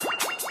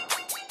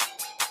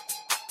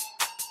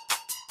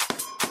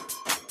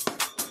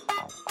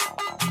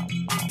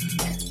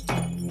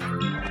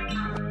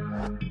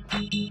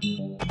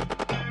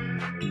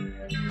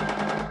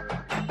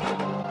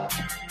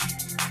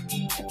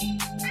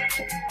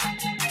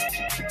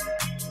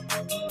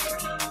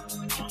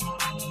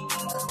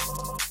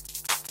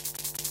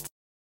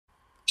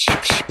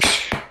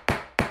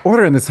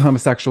Order in this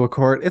homosexual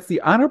court. It's the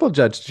Honorable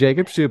Judge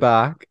Jacob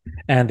Schubach.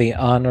 And the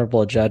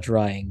Honorable Judge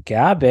Ryan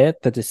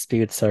Gabbett. The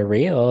disputes are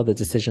real, the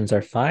decisions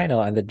are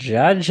final, and the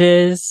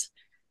judges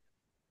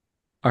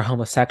are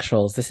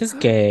homosexuals. This is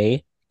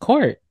gay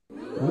court.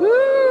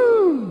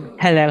 Woo!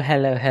 Hello,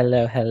 hello,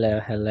 hello, hello,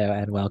 hello,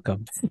 and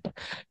welcome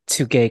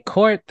to Gay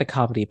Court, the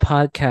comedy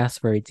podcast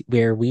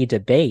where we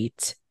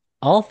debate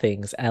all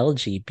things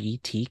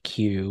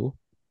LGBTQ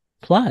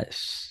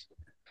plus.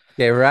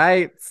 Gay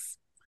rights.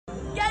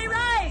 Gay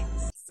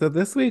rights! So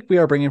this week we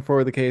are bringing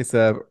forward the case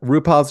of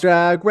RuPaul's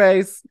Drag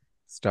Race.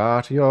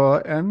 Start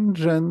your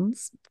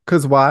engines.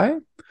 Because why?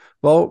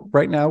 Well,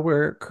 right now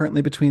we're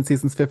currently between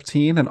seasons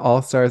 15 and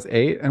All Stars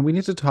 8, and we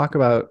need to talk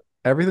about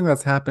everything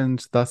that's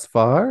happened thus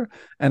far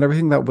and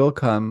everything that will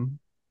come.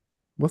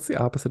 What's the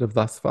opposite of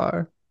thus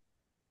far?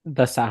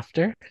 Thus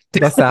after.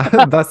 Thus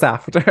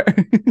after.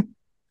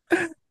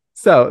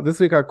 So this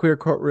week our queer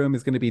courtroom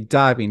is going to be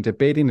diving,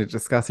 debating, and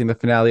discussing the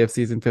finale of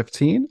season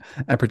 15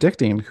 and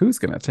predicting who's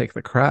going to take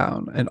the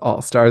crown in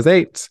All Stars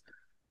 8.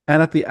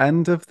 And at the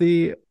end of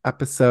the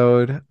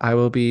episode, I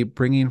will be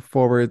bringing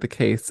forward the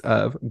case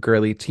of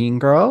Girly Teen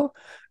Girl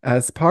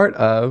as part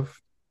of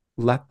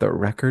Let the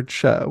Record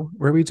Show,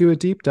 where we do a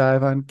deep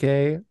dive on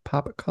gay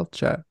pop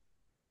culture.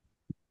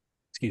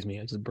 Excuse me,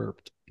 I just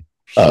burped.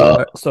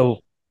 Uh,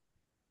 So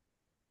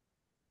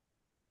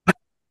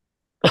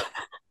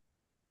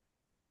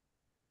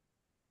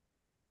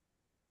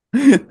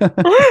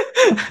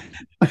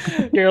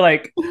you're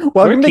like,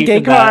 welcome to Gay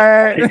keeping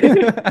that. Court.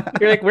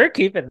 You're like, we're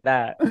keeping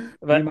that. We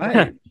But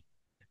might.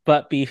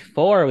 but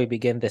before we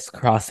begin this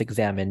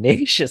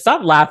cross-examination,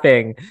 stop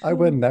laughing. I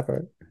would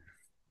never.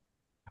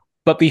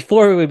 But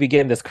before we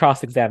begin this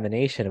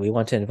cross-examination, we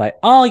want to invite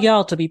all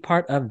y'all to be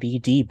part of the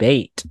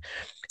debate.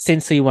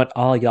 Since we want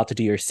all y'all to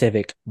do your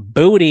civic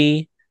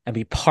booty and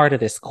be part of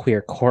this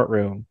queer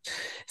courtroom,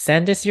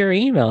 send us your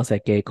emails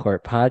at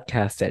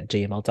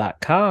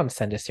gaycourtpodcast@gmail.com.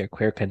 Send us your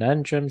queer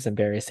conundrums,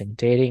 embarrassing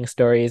dating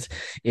stories.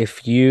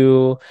 If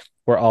you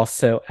were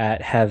also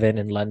at Heaven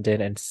in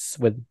London and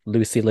with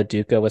Lucy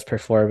LaDuca was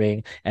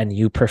performing and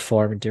you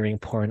performed during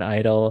Porn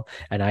Idol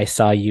and I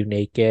saw you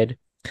naked,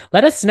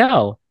 let us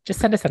know. Just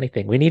send us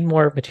anything. We need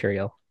more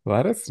material.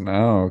 Let us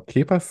know.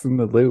 Keep us in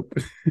the loop.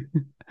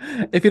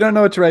 If you don't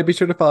know what to write, be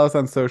sure to follow us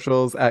on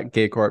socials at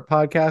Gay Court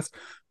Podcast,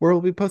 where we'll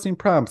be posting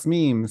prompts,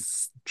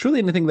 memes, truly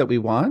anything that we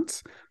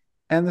want.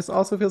 And this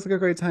also feels like a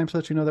great time to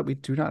let you know that we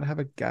do not have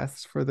a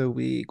guest for the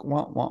week.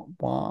 Wah, wah,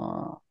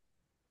 wah.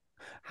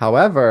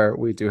 However,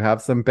 we do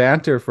have some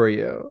banter for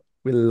you.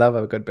 We love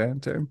a good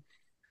banter.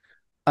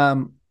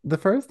 The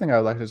first thing I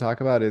would like to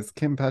talk about is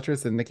Kim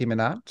Petras and Nicki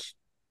Minaj.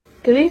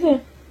 Good evening.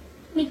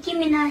 Nicki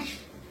Minaj.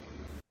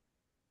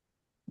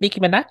 Nicki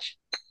Minaj?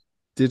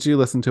 Did you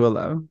listen to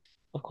Alone?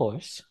 Of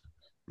course.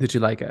 Did you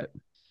like it?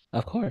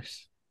 Of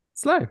course.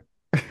 Slay.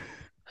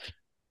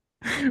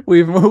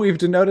 We've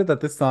denoted that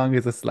this song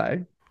is a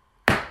slay.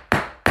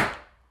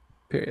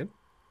 Period.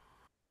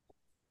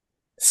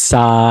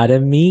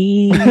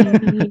 Sodomy,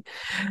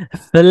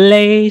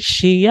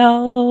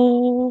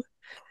 fellatio,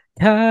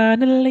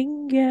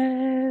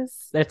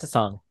 cunnilingus. That's a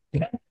song.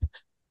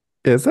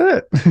 Is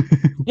it?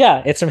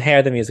 Yeah, it's from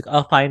Hair the Music.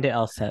 I'll find it.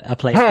 I'll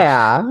play it.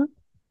 Yeah.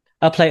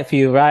 I'll play it for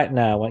you right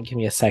now. Give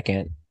me a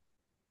second.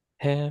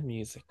 Hair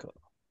Musical.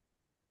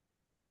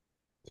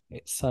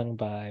 It's sung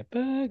by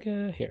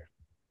Burger. Here.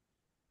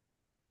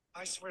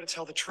 I swear to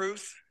tell the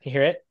truth, You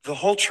hear it? the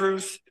whole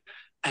truth,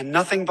 and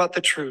nothing but the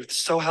truth.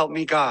 So help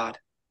me God.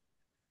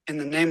 In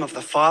the name of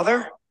the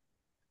Father,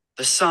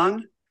 the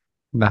Son,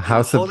 The and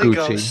House the of Holy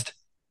Gucci. Ghost.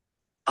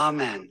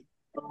 Amen.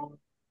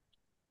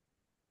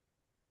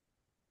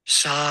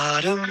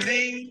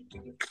 Sodomy.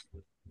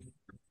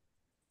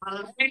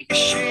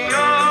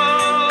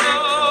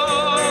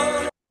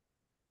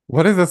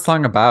 What is this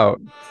song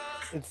about?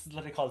 It's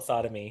literally called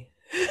Sodomy.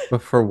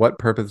 But for what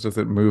purpose does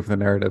it move the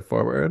narrative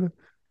forward?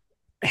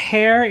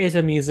 Hair is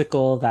a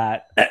musical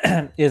that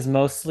is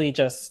mostly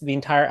just the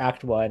entire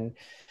act one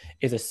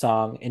is a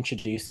song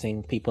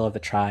introducing people of the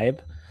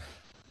tribe.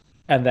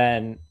 And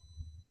then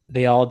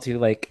they all do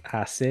like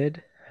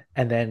acid.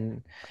 And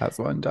then As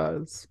one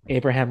does.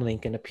 Abraham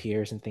Lincoln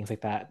appears and things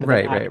like that. But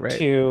then Right. act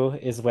two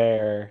is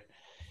where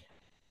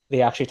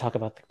they actually talk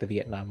about the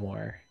Vietnam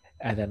War.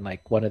 And then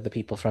like one of the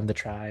people from the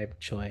tribe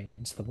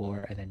joins the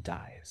war and then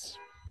dies.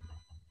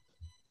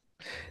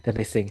 Then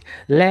they sing,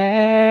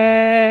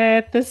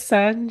 "Let the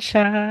sun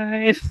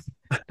shine."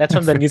 That's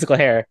from the musical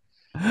Hair.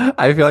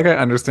 I feel like I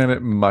understand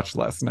it much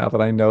less now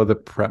that I know the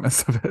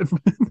premise of it.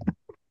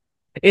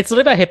 It's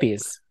literally about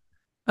hippies.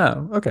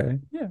 Oh, okay.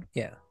 Yeah.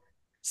 Yeah.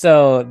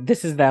 So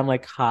this is them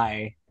like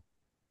high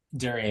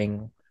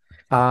during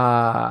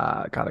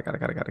Got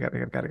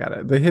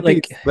it. The hippies,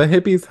 like the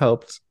hippies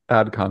helped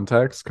add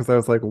context because I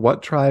was like,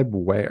 what tribe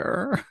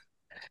where?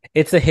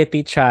 it's a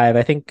hippie tribe.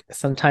 I think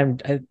sometime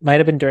it might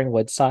have been during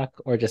Woodstock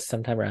or just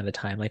sometime around the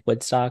time like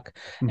Woodstock.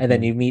 And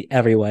then Mhm. you meet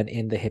everyone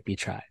in the hippie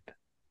tribe.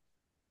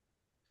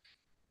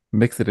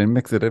 Mix it in,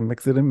 mix it in,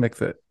 mix it in,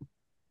 mix it.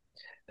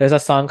 There's a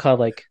song called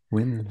like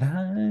When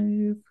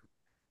life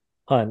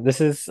Hold on.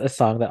 This is a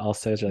song that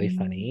also is really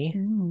funny.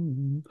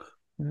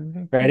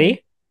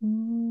 Ready? Are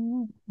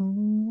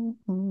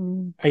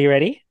you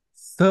ready?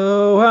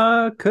 So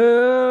I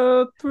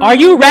cut through Are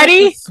you like a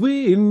ready?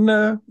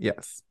 sweetener.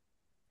 Yes.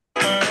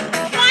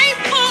 White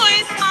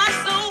boys are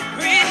so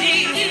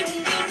pretty,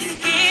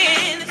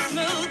 skin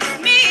smooth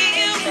as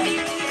milk.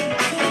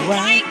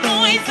 White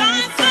boys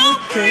are so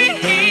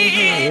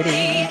pretty,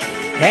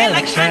 Hair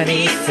like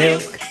shiny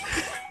silk.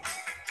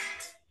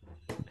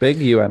 Big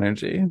U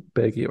energy.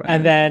 Big U energy.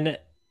 And then,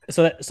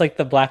 so it's like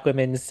the black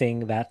women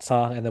sing that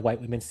song and the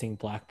white women sing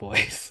Black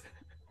Boys.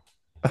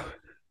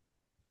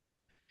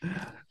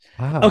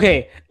 Wow.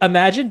 Okay,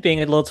 imagine being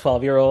a little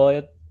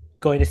 12-year-old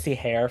going to see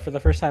Hair for the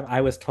first time.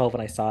 I was 12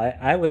 when I saw it.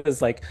 I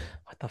was like,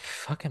 what the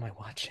fuck am I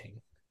watching?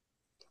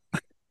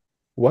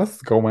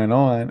 What's going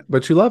on?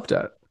 But you loved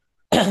it.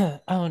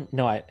 Oh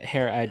no, I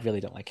really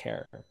don't like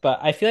Hair. But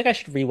I feel like I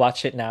should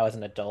rewatch it now as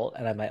an adult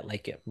and I might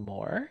like it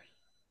more.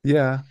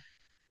 Yeah.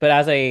 But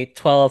as a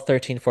 12,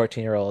 13,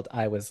 14-year-old,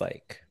 I was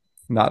like,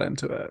 Not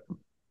into it.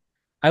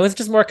 I was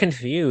just more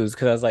confused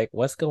because I was like,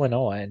 what's going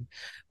on?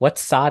 What's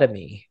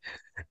sodomy?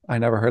 I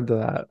never heard of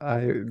that.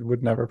 I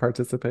would never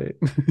participate.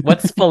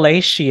 What's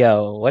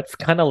fellatio? What's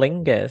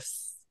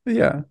cunnilingus?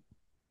 Yeah.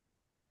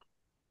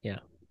 Yeah.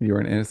 You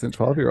were an innocent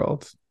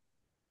 12-year-old.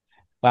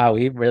 Wow,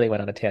 we really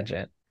went on a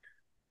tangent.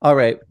 All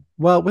right.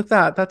 Well, with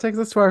that, that takes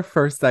us to our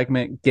first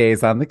segment,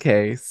 Gays on the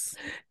Case.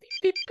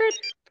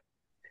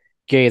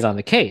 Gays on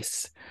the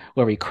Case,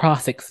 where we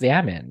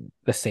cross-examine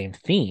the same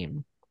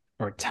theme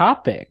or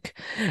topic.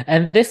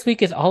 And this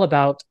week is all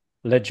about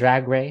the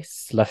drag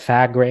race, the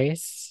fag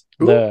race,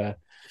 the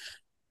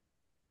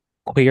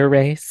queer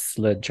race,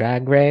 the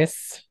drag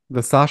race.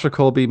 The Sasha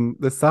Colby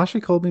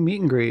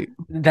meet and greet.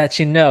 That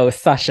you know,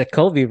 Sasha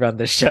COLBY run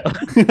the show.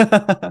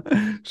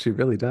 She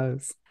really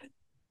does.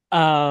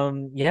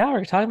 Yeah,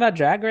 we're talking about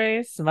Drag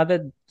Race.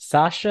 Mother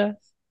Sasha,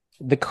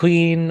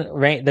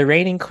 the the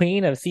reigning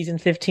queen of season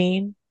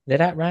 15. Did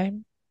that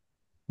rhyme?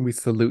 We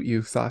salute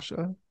you,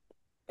 Sasha.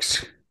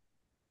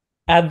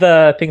 Add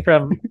the thing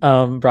from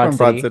Broad From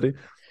Broad City. City.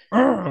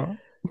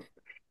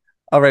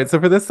 All right, so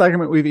for this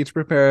segment, we've each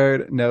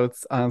prepared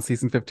notes on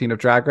season 15 of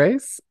Drag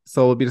Race.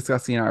 So we'll be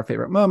discussing our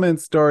favorite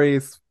moments,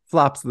 stories,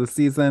 flops of the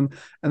season.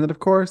 And then, of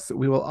course,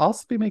 we will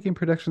also be making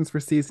predictions for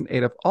season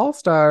 8 of All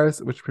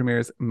Stars, which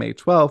premieres May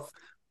 12th.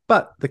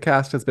 But the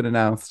cast has been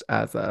announced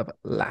as of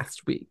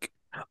last week.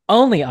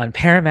 Only on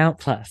Paramount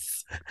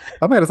Plus.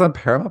 Oh my God, it's on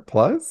Paramount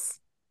Plus?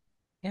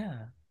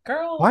 Yeah.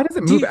 Girl. Why does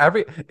it move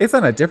it's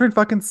on a different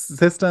fucking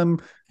system,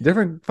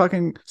 different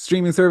fucking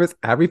streaming service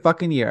every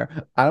fucking year.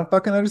 I don't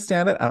fucking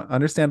understand it. I don't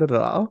understand it at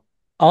all.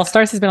 All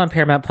Stars has been on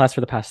Paramount Plus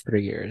for the past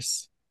 3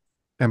 years.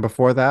 And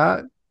before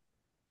that?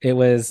 It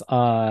was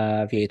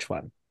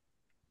VH1.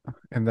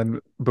 And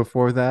then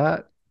before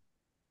that?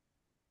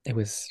 It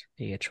was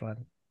VH1.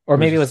 Or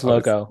maybe it was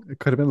Logo. It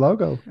could have been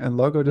Logo. And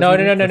Logo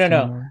doesn't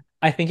No.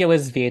 I think it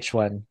was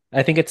VH1.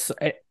 I think it's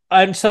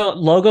so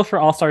Logo for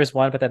All Stars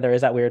 1, but then there is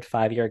that weird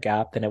 5-year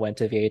gap. Then it went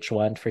to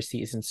VH1 for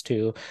seasons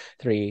 2,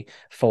 3,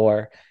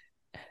 4,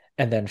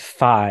 and then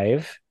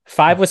 5.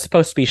 5 was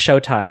supposed to be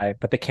Showtime,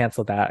 but they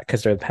canceled that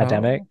because of the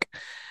pandemic.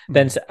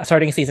 Then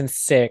starting season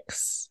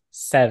 6,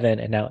 7,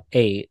 and now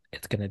 8,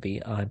 it's going to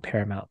be on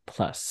Paramount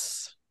Plus.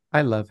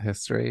 I love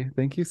history.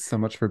 Thank you so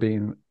much for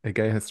being a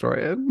gay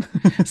historian.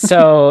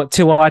 So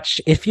to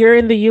watch, if you're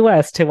in the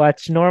US, to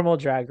watch normal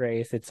Drag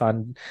Race, it's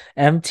on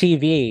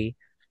MTV,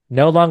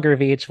 no longer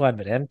VH1,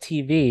 but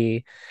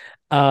MTV.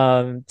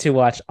 To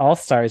watch All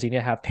Stars, you need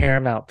to have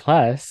Paramount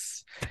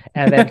Plus.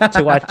 And then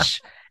to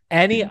watch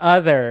any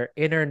other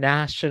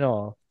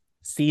international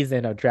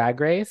season of Drag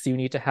Race, you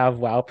need to have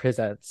Wow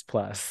Presents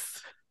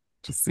Plus.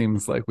 Just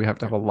seems like we have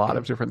to have a lot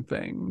of different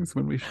things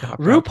when we should have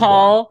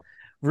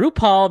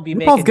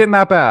RuPaul's getting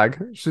that bag.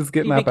 She's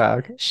getting that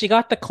bag. She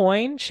got the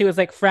coin. She was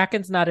like,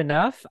 "Fracken's not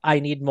enough. I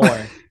need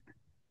more."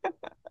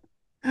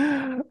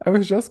 I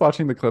was just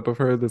watching the clip of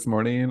her this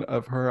morning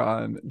of her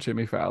on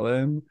Jimmy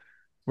Fallon,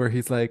 where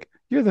he's like,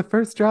 "You're the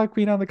first drag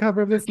queen on the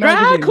cover of this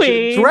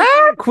magazine."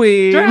 Drag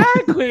queen.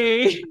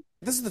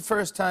 This is the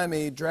first time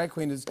a drag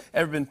queen has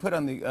ever been put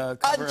on the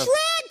cover.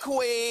 Drag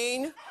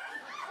queen.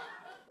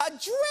 A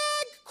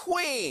drag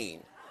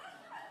queen.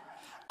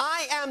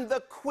 I am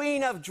the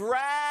queen of drag.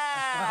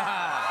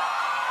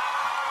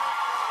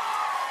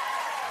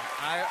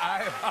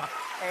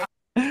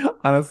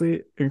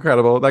 Honestly,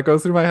 incredible. That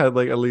goes through my head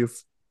like at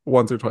least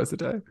once or twice a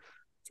day.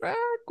 Drag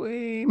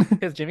queen.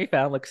 Because Jimmy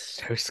Fallon looks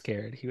so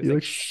scared. He was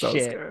like, so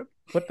shit, scared.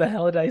 What the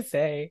hell did I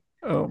say?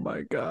 Oh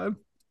my God.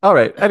 All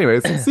right.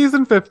 Anyways,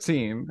 season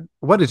 15.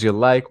 What did you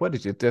like? What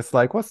did you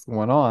dislike? What's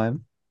going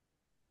on?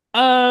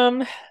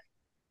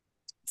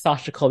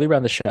 Sasha COLBY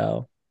ran the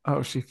show.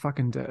 Oh, she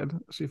fucking did.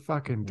 She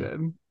fucking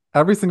did.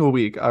 Every single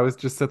week, I was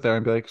just sit there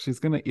and be like, she's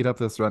going to eat up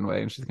this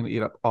runway and she's going to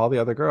eat up all the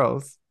other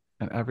girls.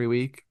 And every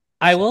week,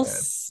 I will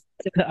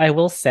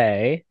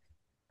say,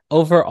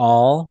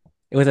 overall,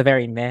 it was a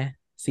very meh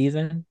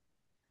season.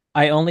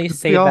 I only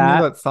say we all that.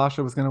 knew that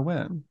Sasha was going to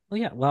win. Well,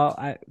 yeah.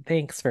 Well,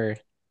 thanks for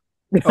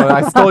Oh,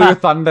 I stole your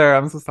thunder.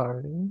 I'm so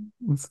sorry.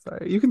 I'm so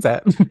sorry. You can say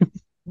it.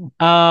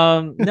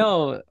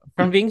 No,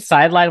 from being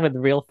sidelined with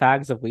real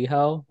fags of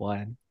WeHo,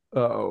 one.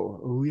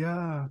 Oh,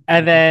 yeah. We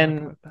And did talk then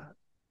about that.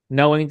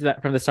 knowing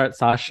that from the start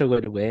Sasha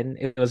would win,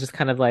 it was just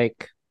kind of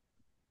like,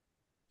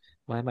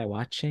 why am I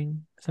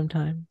watching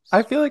sometimes?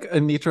 I feel like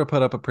Anetra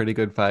put up a pretty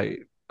good fight.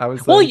 I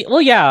was Well, like,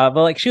 well, yeah,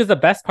 but like she was the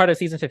best part of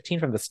season 15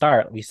 from the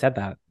start. We said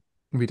that.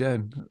 we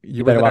did.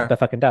 You You were better walk there. the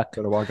fucking duck.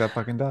 Gotta walk that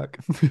fucking duck.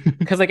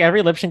 Because like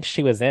every lip sync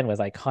she was in was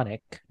iconic.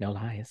 No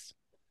lies.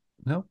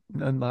 No,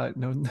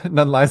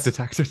 none lies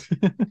detected.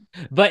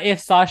 But if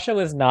Sasha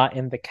was not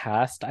in the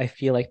cast, I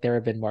feel like there would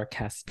have been more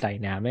cast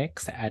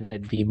dynamics and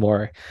it'd be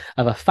more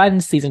of a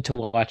fun season to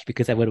watch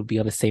because I would be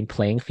on the same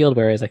playing field.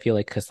 Whereas I feel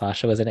like because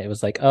Sasha was in it, it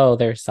was like, oh,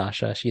 there's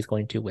Sasha. She's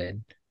going to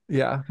win.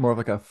 Yeah, more of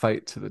like a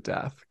fight to the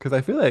death. Because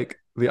I feel like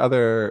the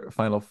other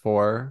final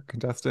four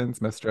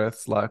contestants,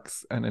 Mistress,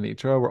 Lux, and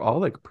Anitra, were all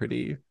like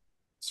pretty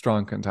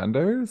strong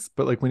contenders.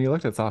 But like when you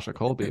looked at Sasha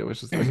Colby, it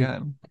was just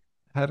again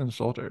head and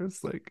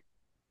shoulders. Like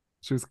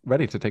she was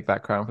ready to take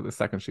that crown for the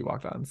second she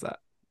walked on set.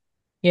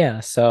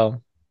 Yeah,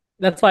 so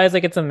that's why I was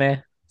like, it's a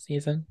meh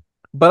season.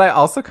 But I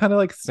also kind of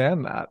like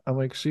stand that. I'm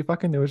like, she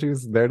fucking knew what she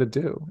was there to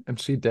do, and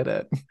she did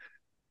it.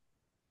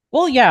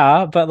 Well,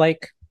 yeah, but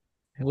like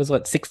it was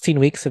what 16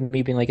 weeks of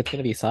me being like, it's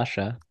gonna be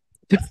Sasha.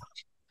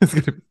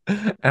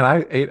 And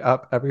I ate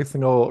up every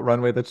single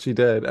runway that she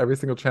did, every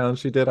single challenge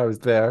she did. I was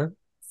there,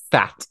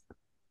 fat,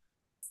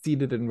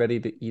 seated and ready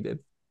to eat it.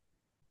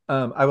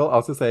 I will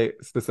also say,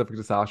 specific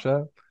to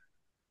Sasha,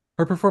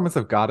 her performance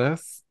of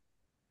Goddess,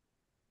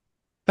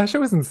 that shit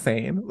was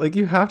insane. Like,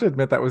 you have to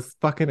admit that was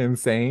fucking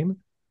insane.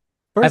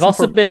 I've First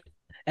also been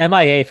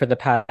MIA for the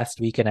past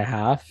week and a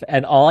half,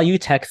 and all you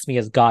text me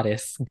is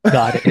goddess,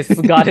 goddess,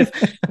 goddess.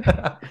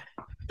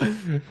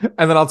 And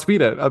then I'll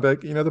tweet it. I'll be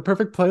like, the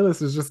perfect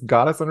playlist is just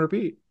Goddess on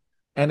repeat.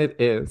 And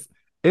it is.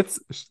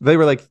 They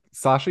were like,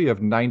 Sasha, you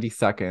have 90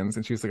 seconds.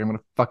 And she was like, I'm gonna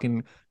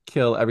fucking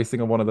kill every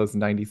single one of those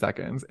 90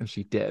 seconds. And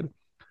she did.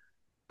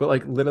 But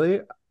like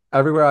literally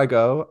everywhere I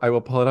go, I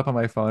will pull it up on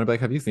my phone and be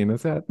like, have you seen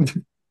this yet?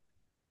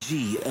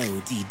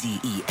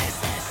 GODDESS.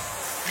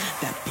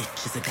 That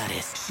bitch is a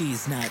goddess.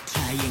 She's not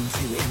trying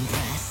to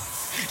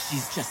impress.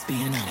 She's just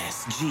being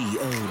honest.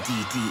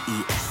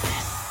 GODDESS.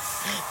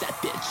 That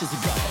bitch is a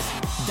goddess.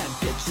 That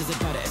bitch is a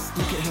goddess.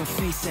 Look at her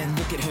face and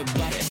look at her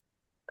body.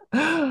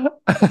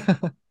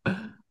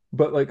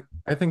 But like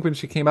I think when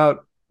she came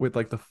out with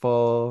like the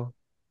full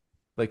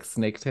like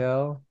snake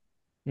tail,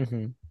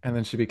 Mm-hmm. and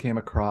then she became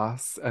a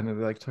cross and then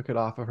they like took it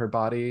off of her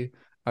body,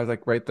 I was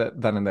like, right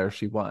then and there,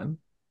 she won.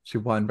 She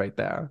won right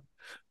there.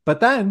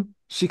 But then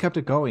she kept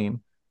it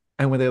going.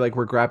 And when they like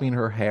were grabbing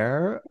her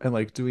hair and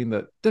like doing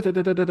the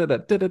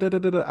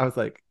I was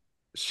like,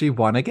 she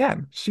won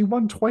again. She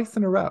won twice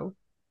in a row.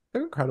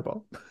 They're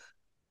incredible.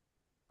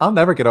 I'll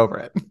never get over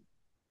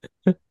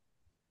it.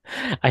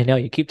 I know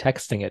you keep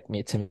texting it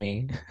me to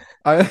me.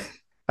 I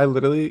I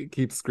literally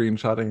keep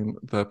screenshotting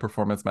the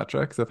performance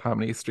metrics of how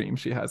many streams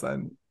she has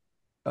on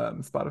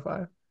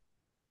Spotify.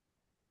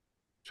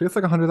 She gets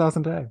like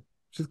 100,000 a day.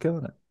 She's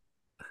killing it.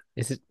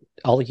 Is it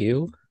all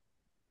you?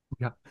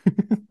 Yeah.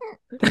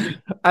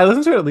 I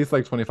listen to it at least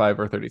like 25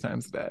 or 30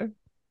 times a day.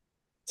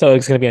 So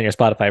it's gonna be on your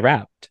Spotify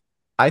Wrapped.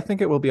 I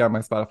think it will be on my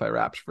Spotify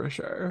Wrapped for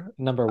sure.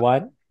 Number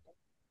one.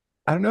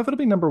 I don't know if it'll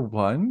be number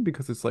one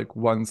because it's like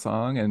one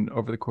song, and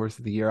over the course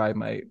of the year, I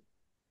might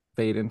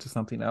fade into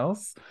something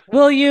else.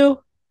 Will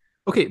you?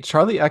 Okay,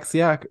 Charlie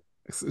XCX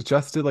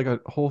just did like a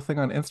whole thing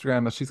on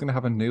Instagram that she's gonna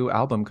have a new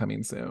album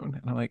coming soon,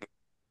 and I'm like,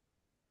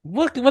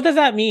 What does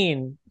that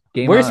mean?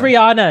 game Where's on.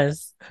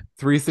 Rihanna's?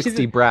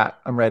 360 brat.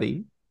 I'm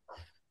ready.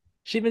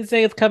 She's been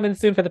saying it's coming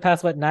soon for the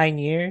past 9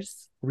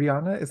 years.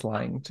 Rihanna is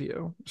lying to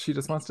you. She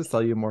just wants to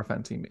sell you more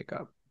Fenty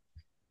makeup.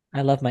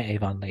 I love my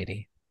Avon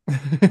lady.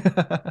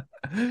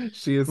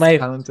 She is My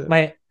talented.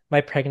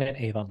 my pregnant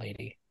Avon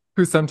lady.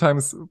 Who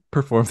sometimes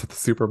performs at the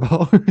Super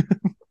Bowl.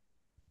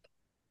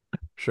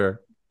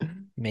 Sure.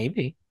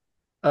 Maybe.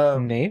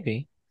 Um,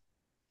 Maybe.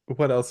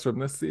 what else from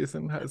this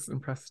season has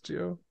impressed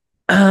you?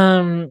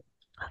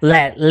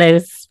 Let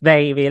loose,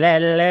 baby,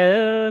 let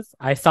loose.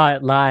 I saw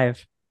it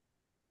live.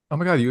 Oh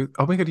my God,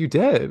 you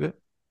did.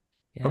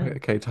 Yeah.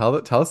 Okay, tell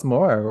us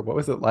more. What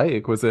was it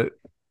like? Was it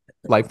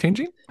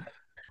life-changing?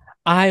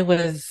 I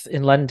was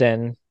in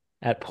London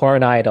at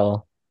Porn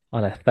Idol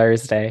on a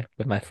Thursday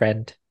with my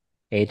friend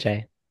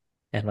AJ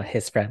and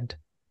his friend.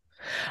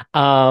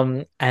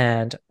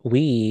 And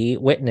we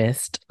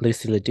witnessed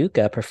Lucy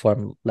LaDuca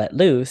perform Let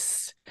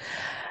Loose.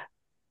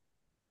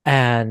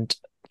 And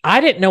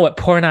I didn't know what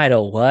Porn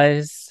Idol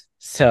was,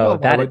 so Well,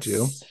 why would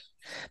you?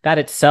 that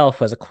itself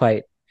was a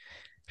quite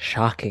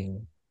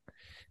shocking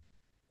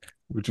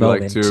Would you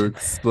like moment. to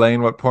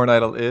explain what Porn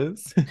Idol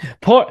is?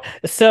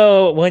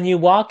 So when you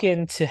walk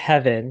into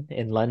Heaven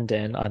in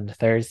London on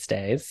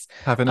Thursdays,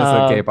 Heaven is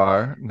a gay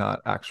bar,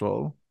 not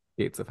actual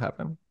gates of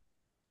heaven.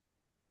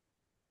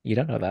 you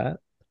don't know that.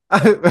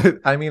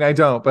 I mean, I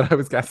don't, but I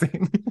was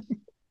guessing.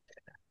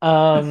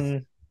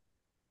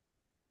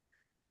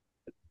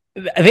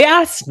 They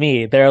asked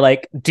me, they're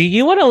like, do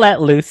you want to let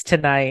loose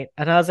tonight?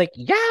 And I was like,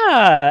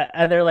 yeah.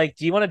 And they're like,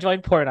 do you want to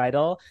join Porn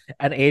Idol?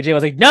 And AJ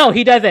was like, no,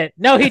 he doesn't.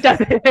 No, he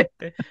doesn't.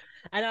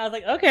 And I was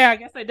like, okay, I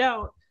guess I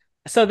don't.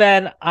 So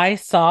then I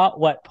saw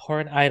what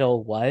Porn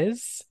Idol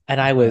was,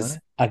 and I was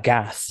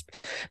aghast.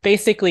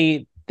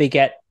 Basically, they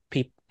get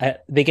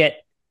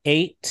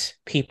 8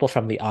 people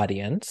from the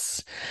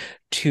audience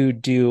to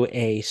do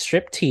a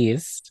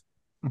striptease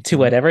to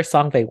whatever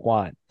song they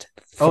want.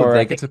 Oh,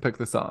 they get to pick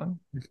the song.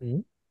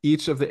 Mhm.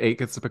 Each of the 8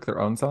 gets to pick their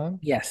own song?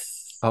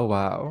 Yes. Oh,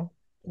 wow.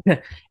 This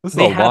is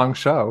a long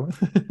show.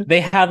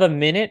 They have a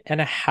minute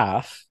and a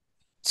half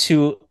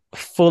to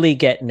fully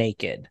get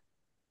naked.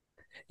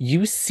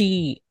 You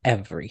see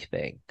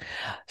everything.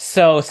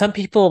 So some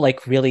people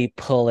like really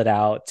pull it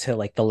out to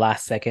like the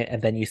last second,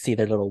 and then you see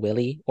their little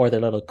willy or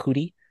their little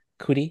coochie.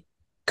 Cutie.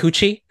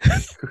 Cootie's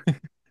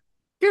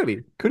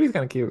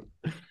kind of cute.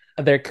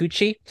 Their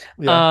coochie.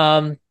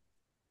 Yeah.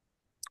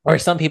 Or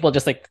some people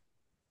just like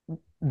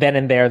then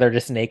and there they're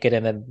just naked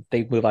and then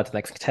they move on to the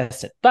next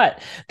contestant.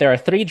 But there are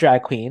 3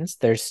 drag queens.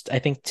 There's I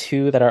think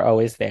 2 that are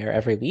always there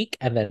every week,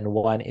 and then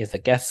 1 is a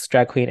guest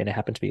drag queen, and it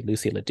happened to be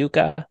Lucy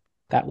LaDuca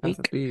that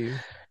week.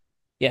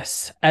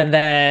 Yes. And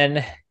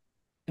then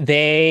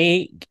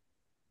the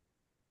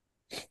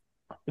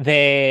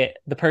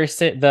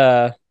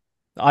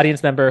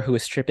audience member who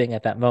is stripping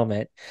at that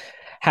moment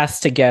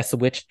has to guess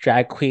which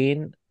drag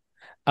queen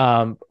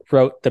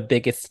wrote the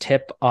biggest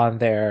tip on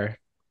their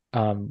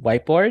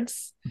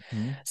whiteboards.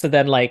 So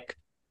then like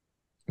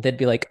they'd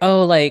be like,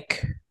 oh,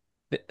 like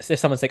if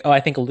someone's like, oh, I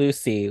think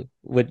Lucy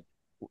would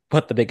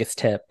put the biggest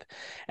tip,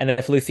 and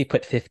if Lucy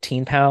put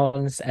 15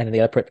 pounds and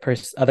the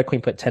other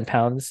queen put 10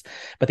 pounds,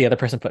 but the other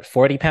person put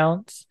 40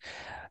 pounds,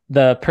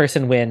 the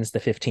person wins the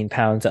 15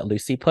 pounds that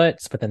Lucy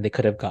puts, but then they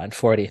could have gotten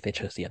 40 if they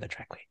chose the other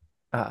drag queen.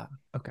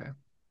 Okay.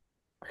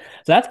 So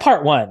that's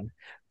part 1.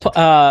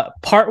 Part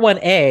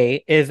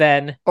 1A is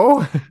then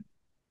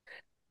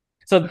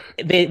so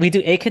we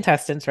do 8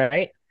 contestants,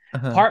 right?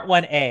 Part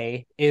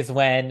 1A is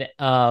when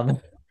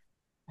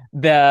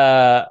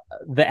the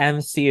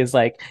MC is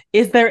like,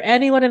 is there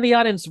anyone in the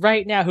audience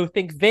right now who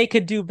thinks they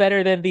could do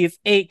better than these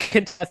 8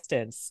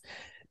 contestants?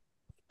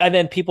 And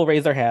then people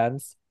raise their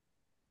hands,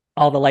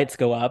 all the lights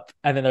go up,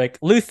 and then they're like,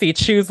 Lucy,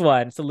 choose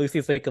one. So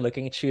Lucy's like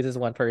looking, chooses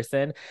one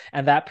person,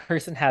 and that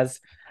person has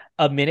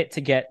a minute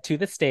to get to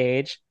the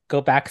stage,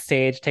 go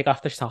backstage, take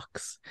off their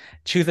socks,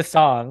 choose a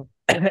song,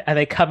 and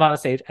they come on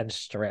stage and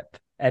strip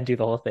and do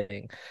the whole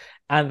thing.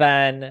 And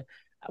then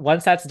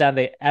once that's done,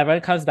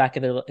 everyone comes back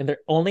and they're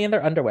only in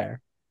their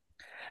underwear.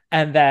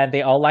 And then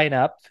they all line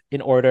up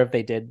in order if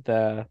they did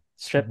the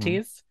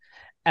striptease.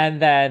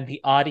 And then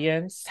the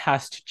audience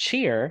has to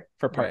cheer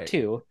for part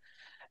 2.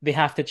 They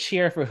have to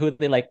cheer for who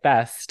they like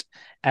best.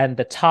 And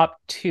the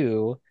top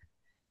 2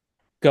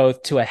 go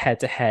to a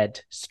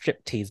head-to-head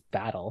striptease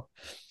battle.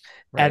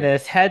 And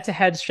this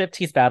head-to-head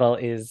striptease battle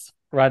is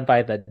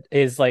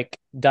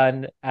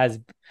done as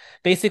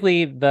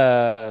basically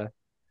the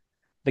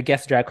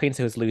guest drag queen,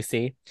 who is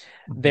Lucy.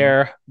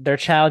 Their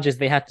challenge is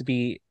they have to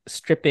be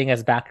stripping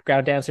as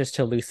background dancers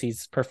to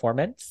Lucy's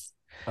performance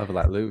of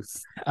Let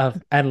Loose.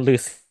 And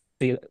Lucy,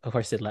 of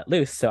course, did Let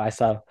Loose. So I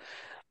saw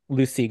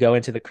Lucy go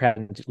into the crowd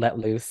and let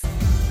loose.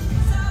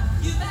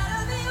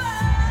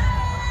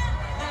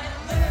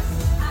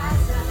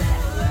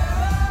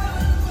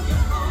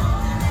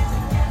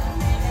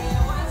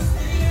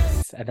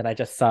 And then I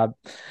just saw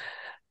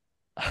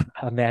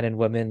a man and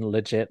woman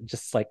legit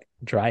just like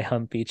dry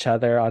hump each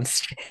other on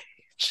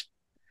stage.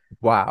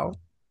 Wow.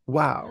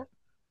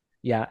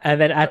 Yeah. And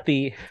then I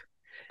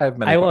have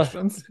many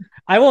questions.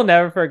 I will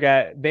never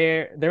forget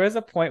there was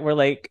a point where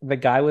like the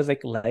guy was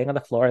like laying on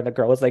the floor and the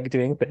girl was like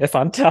doing this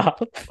on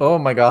top. Oh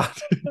my God.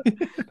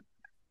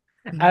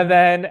 And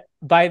then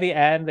by the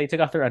end they took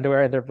off their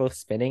underwear and they're both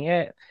spinning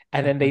it,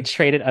 and then they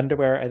traded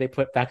underwear and they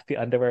put back the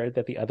underwear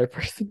that the other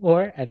person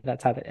wore, and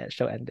that's how the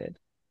show ended.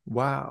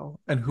 Wow.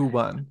 And who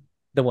won?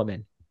 The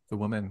woman.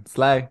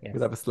 Slay. Yes. We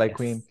love a slay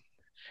queen.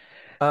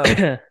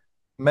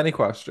 Many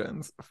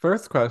questions.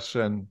 First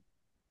question,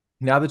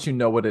 now that you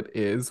know what it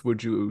is,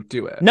 would you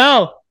do it?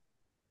 No.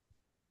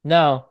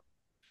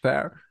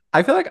 Fair.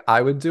 I feel like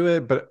I would do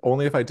it, but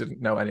only if I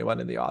didn't know anyone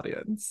in the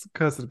audience,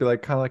 because it'd be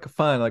like kind of like a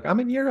fun, like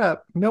I'm in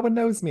Europe, no one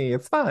knows me,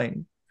 it's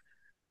fine.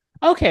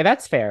 Okay,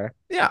 that's fair.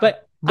 Yeah,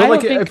 but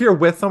like if you're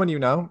with someone you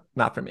know,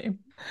 not for me.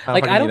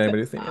 I don't need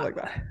anybody to see me like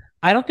that.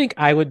 I don't think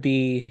I would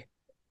be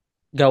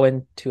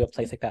going to a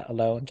place like that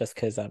alone, just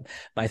because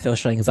my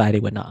social anxiety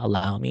would not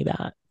allow me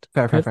that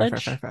Fair.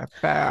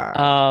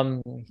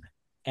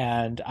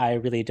 And I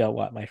really don't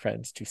want my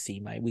friends to see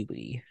my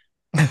wee.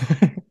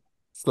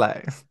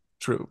 Slay.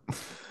 True.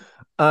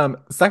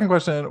 Second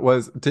question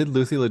was, did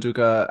Lucy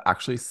LaDuca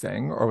actually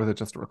sing, or was it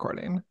just a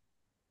recording?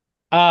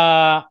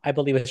 I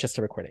believe it's just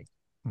a recording.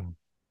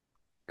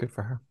 Good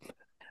for her.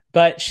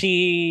 But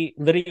she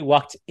literally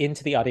walked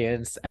into the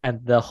audience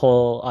and the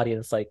whole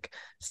audience like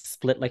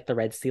split like the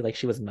Red Sea, like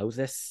she was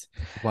Moses.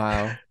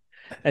 Wow.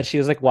 And she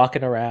was like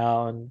walking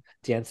around,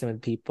 dancing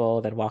with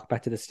people, then walked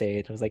back to the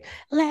stage. I was like,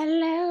 let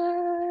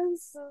loose.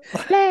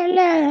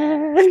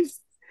 Let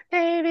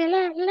baby,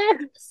 let.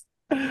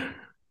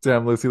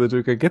 Damn, Lucy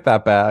LaDuca, get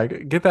that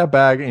bag. Get that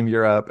bag in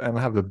Europe and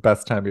have the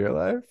best time of your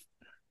life.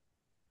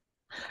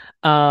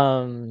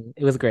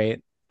 It was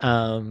great.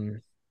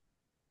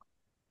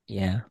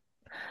 Yeah.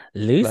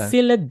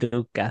 Lucy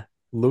LaDuca.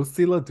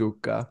 Lucy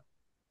LaDuca.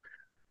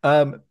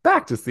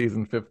 Back to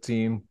season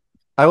 15.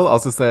 I will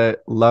also say,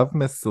 love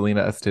Miss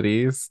Selena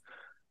Estides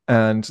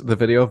and the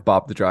video of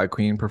Bob the drag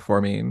queen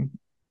performing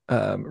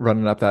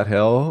running up that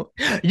hill.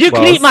 You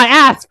can eat my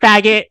ass,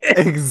 faggot.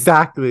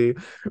 Exactly.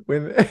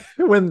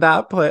 When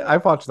that play,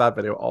 I've watched that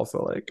video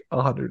also like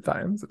 100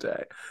 times a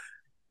day.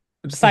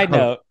 Just Side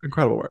note,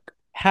 incredible work.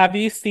 have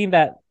you seen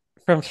that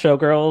from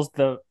Showgirls,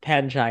 the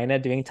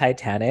Pangina doing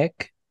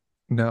Titanic?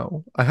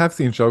 No, I have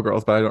seen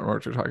Showgirls, but I don't know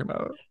what you're talking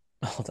about.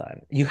 Hold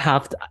on. You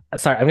have to,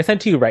 sorry, I'm gonna send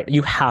it to you right.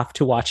 You have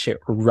to watch it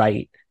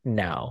right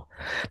now.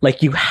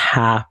 Like, you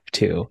have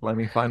to. Let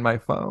me find my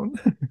phone.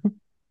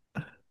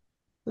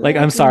 Like,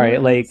 I'm sorry,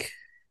 like,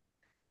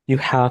 you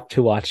have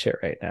to watch it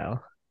right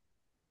now.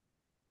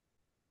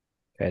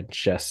 I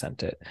just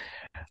sent it.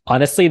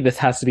 Honestly, this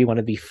has to be one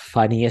of the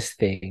funniest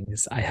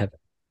things I have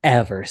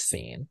ever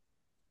seen.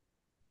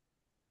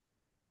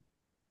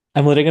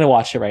 I'm literally gonna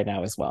watch it right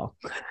now as well.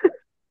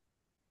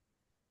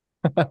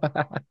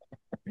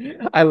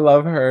 I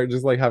love her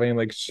just like having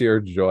like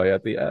sheer joy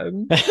at the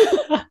end.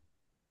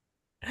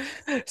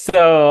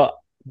 So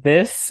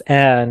this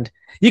and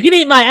you can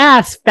eat my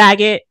ass,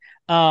 faggot,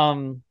 are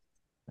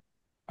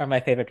my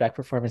favorite drag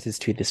performances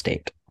to this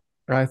date.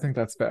 I think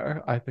that's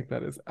fair. I think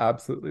that is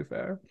absolutely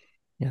fair.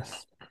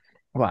 Yes.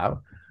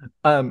 Wow.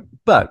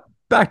 But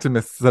back to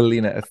Miss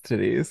Selena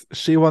Estides.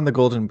 She won the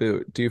Golden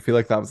Boot. Do you feel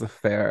like that was a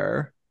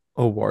fair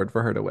award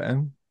for her to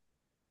win?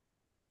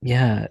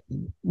 Yeah.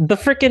 The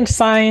freaking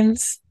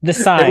signs. The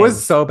signs. It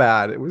was so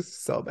bad. It was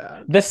so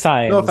bad. The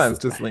signs. No offense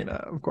to Selena,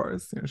 of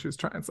course. You know, she was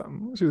trying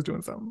something. She was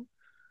doing something.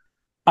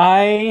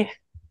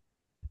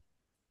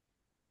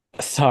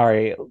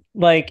 Sorry.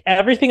 Like,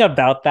 everything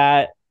about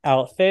that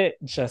outfit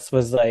just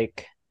was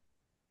like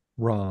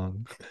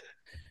wrong.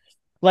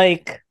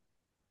 Like,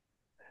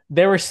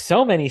 there were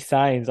so many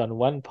signs on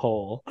one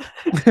pole.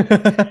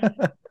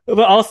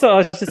 But also, I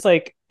was just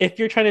like, if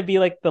you're trying to be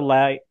like the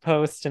light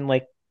post and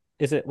like,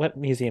 what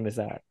museum is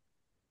that?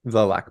 The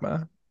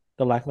LACMA.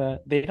 The LACMA.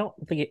 They don't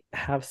really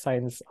have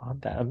signs on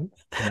them.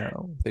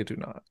 No, they do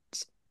not.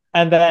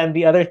 And then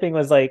the other thing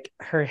was like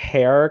her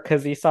hair,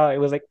 because you saw it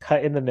was like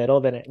cut in the middle,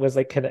 then it was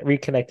like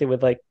reconnected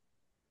with like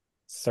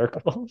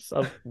circles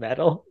of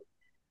metal.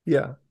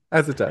 Yeah,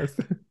 as it does.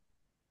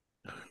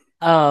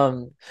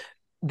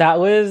 That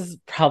was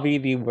probably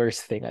the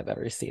worst thing I've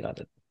ever seen on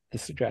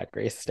this Drag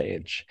Race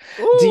stage.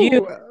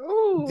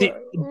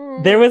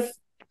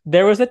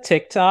 There was a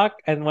TikTok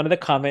and one of the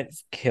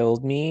comments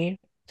killed me,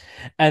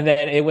 and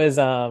then it was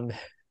hold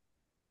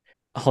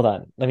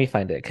on, let me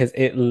find it, because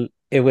it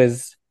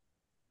was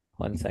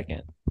one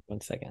second.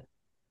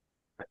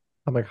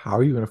 I'm like, how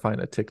are you gonna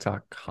find a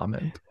TikTok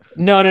comment?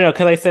 No,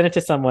 because I sent it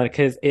to someone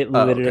because it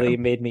literally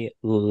made me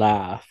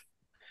laugh.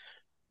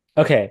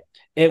 Okay,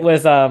 it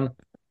was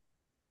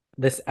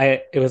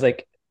it was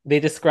like they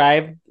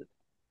described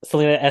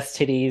Selena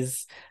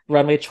STD's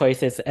runway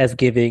choices as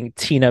giving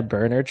Tina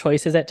Burner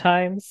choices at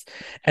times,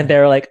 and they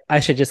were like,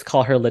 I should just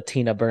call her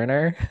Latina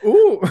Burner.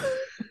 Ooh.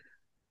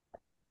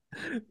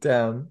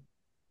 Damn,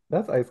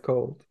 that's ice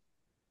cold.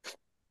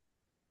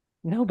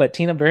 No, but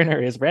Tina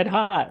Burner is red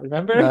hot,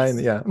 remember?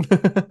 Yeah.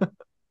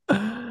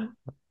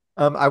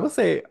 I will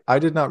say I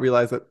did not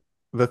realize that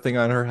the thing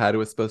on her head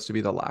was supposed to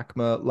be the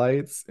LACMA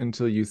lights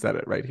until you said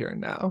it right here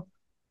and now.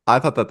 I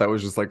thought that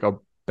was just like a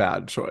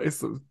bad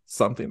choice of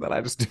something that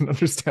I just didn't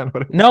understand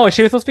what it was. No,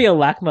 she was supposed to be a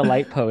LACMA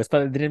light post,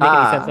 but it didn't make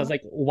any sense. I was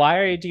like,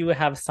 why do you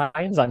have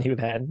signs on you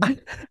then?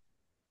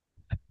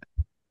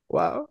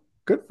 Wow,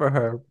 good for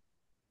her,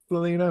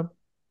 Selena.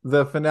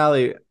 The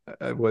finale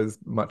was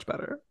much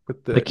better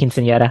with the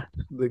quinceañera.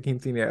 The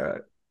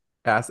quinceañera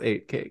ass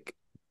 8 cake.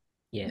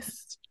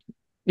 Yes.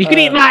 You can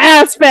eat my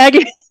ass,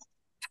 faggot!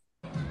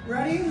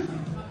 Ready?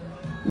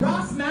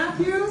 Ross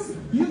Matthews,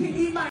 you can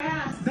eat my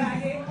ass,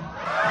 faggot!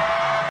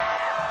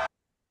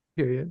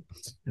 Period.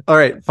 All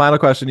right, final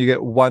question. You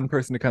get one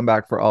person to come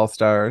back for All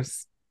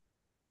Stars.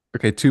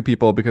 Okay, 2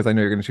 people, because I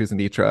know you're going to choose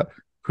Anetra.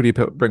 Who do you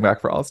bring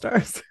back for All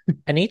Stars?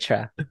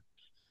 Anetra.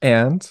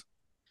 And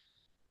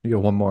you get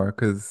one more,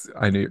 because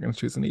I knew you're going to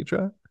choose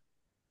Anetra.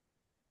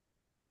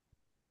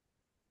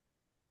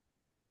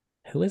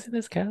 Who is in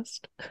this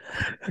cast?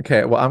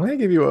 Okay, well, I'm going to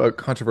give you a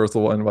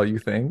controversial one while you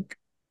think.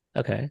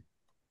 Okay.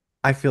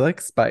 I feel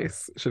like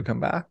Spice should come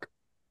back.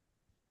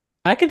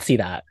 I can see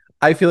that.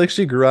 I feel like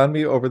she grew on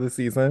me over the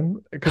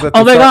season. Because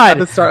oh my God. At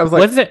the start, I was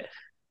like...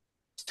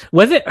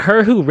 Was it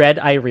her who read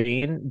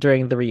Irene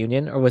during the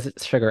reunion, or was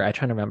it Sugar? I'm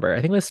trying to remember.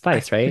 I think it was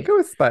Spice, right? I think it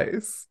was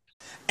Spice.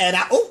 And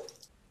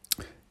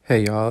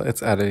Hey, y'all,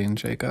 it's Editing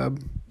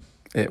Jacob.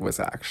 It was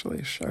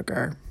actually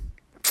Sugar.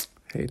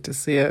 Hate to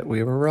see it.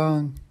 We were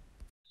wrong.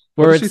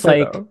 Where it's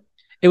like,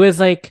 it was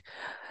like,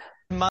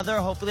 Mother,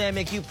 hopefully I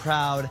make you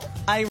proud.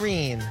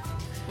 Irene.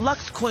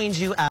 Lux coined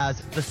you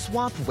as the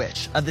swamp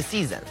witch of the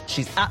season.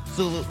 She's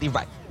absolutely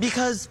right.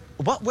 Because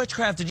what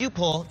witchcraft did you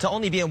pull to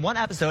only be in one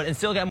episode and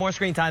still get more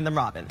screen time than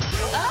Robin?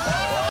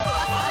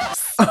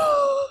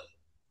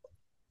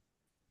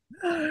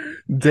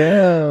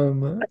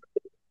 Damn.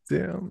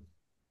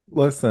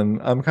 Listen,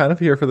 I'm kind of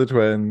here for the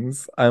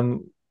twins.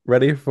 I'm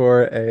ready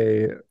for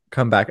a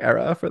comeback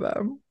era for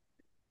them.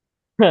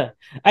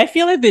 I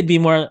feel like they'd be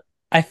more.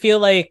 I feel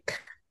like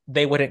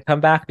they wouldn't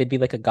come back. They'd be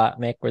like a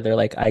Gottmik where they're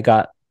like, I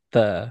got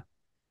the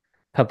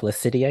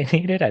publicity I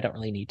needed. I don't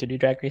really need to do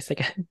Drag Race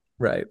again.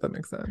 Right, that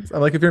makes sense.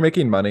 I'm like, if you're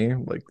making money,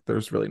 like,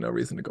 there's really no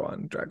reason to go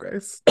on Drag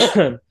Race.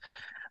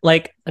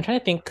 Like, I'm trying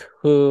to think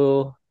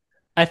who.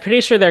 I'm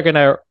pretty sure they're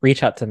gonna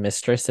reach out to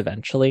Mistress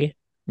eventually.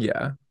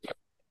 Yeah,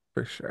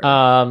 for sure.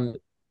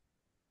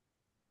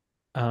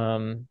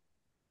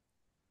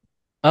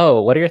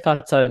 Oh, what are your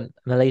thoughts on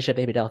Malaysia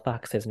Baby Del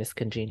Fox's Miss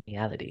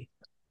Congeniality?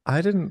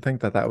 I didn't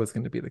think that was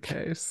going to be the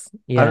case.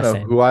 Yeah, I don't know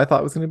same. who I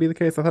thought was going to be the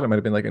case. I thought it might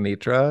have been like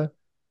Anetra,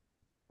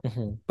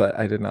 Mm-hmm. but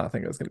I did not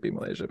think it was going to be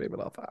Malaysia Baby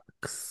Del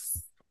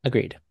Fox.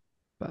 Agreed.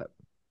 But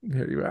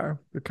here you are,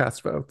 the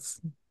cast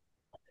votes.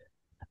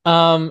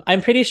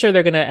 I'm pretty sure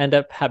they're gonna end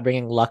up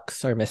bringing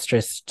Lux or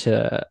Mistress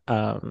to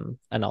an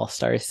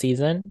All-Star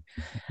season,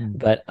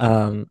 but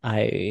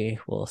I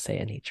will say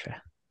Anetra.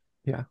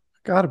 Yeah,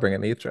 gotta bring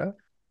Anetra.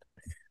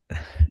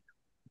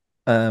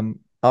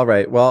 All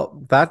right,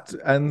 well, that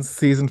ends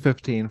season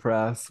 15 for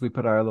us. We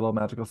put our little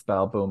magical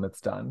spell, boom,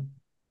 it's done.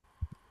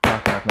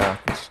 Knock, knock,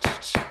 knock.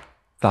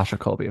 SASHA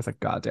COLBY is a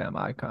goddamn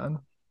icon.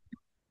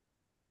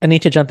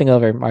 Anetra jumping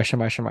over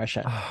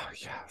Marsha. Oh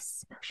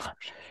yes, Marsha.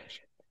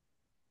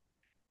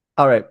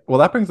 All right, well,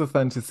 that brings us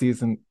then to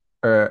season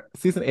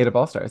 8 of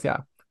All Stars. Yeah,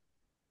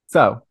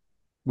 so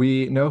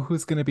we know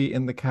who's going to be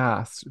in the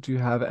cast. Do you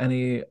have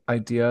any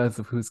ideas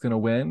of who's going to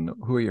win?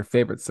 Who are your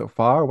favorites so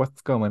far?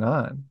 What's going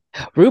on?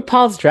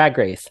 RuPaul's Drag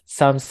Race,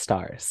 some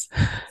stars.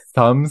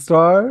 Some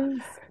stars?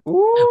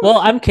 Ooh, well,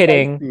 I'm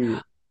kidding.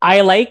 spicy.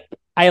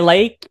 I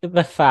like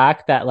the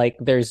fact that like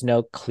there's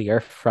no clear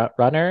front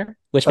runner,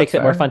 which makes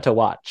it more fair. fun to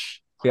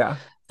watch. Yeah.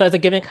 So it's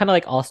like giving kind of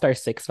like All-Star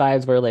 6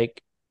 vibes where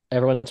like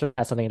everyone sort of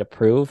has something to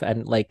prove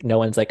and like no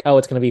one's like, oh,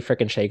 it's gonna be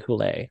freaking Shea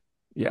Coulee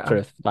Yeah. sort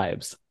of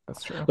vibes.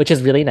 That's true. Which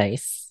is really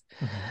nice.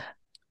 Mm-hmm.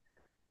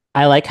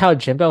 I like how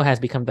Jimbo has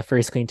become the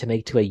first queen to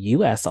make to a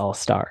US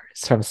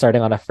All-Stars from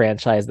starting on a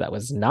franchise that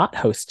was not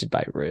hosted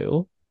by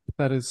Ru.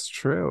 That is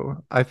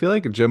true. I feel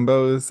like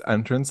Jimbo's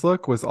entrance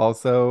look was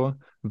also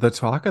the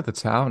talk of the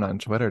town on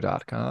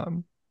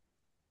Twitter.com.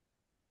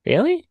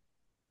 Really?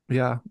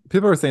 Yeah.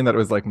 People were saying that it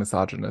was like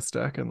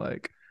misogynistic and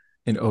like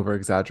an over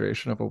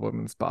exaggeration of a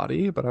woman's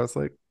body, but I was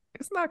like,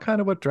 isn't that kind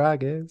of what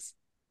drag is?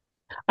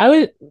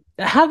 Do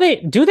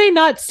they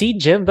not see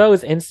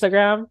Jimbo's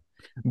Instagram?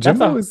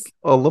 Jimbo is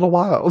a little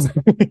wild.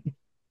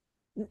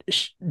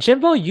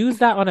 Jimbo used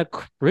that on a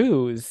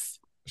cruise.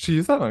 She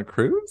used that on a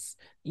cruise?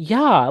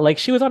 Yeah, like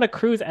she was on a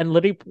cruise and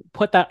literally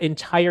put that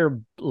entire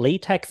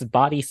latex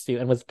bodysuit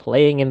and was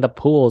playing in the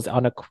pools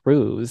on a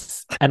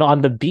cruise and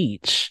on the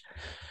beach.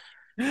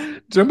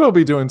 Jimbo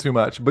be doing too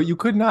much, but you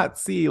could not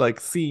see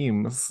like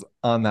seams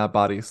on that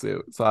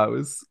bodysuit. So I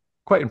was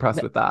quite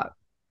impressed with that.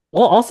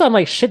 Well, also I'm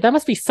like, shit, that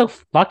must be so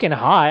fucking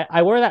hot.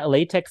 I wore that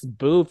latex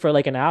boob for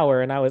like an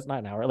hour and I was not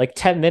an hour, like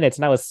 10 minutes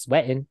and I was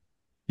sweating.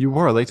 You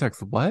wore a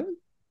latex what?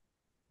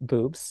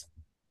 Boobs.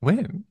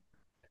 When?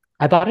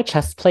 I bought a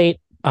chest plate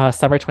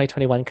summer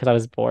 2021 because I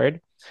was bored.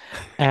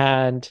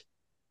 And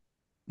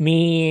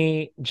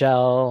me,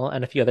 Jel,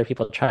 and a few other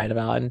people tried them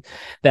out. And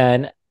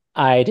then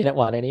I didn't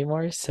want any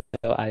more, so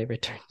I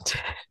returned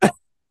it.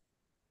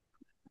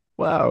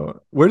 Wow.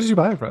 Where did you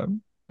buy it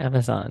from?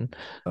 Amazon.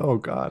 Oh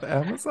God,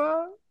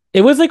 Amazon?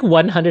 It was like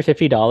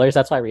 $150.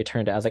 That's why I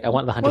returned it. I was like, I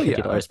want the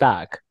 $150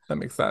 back. That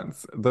makes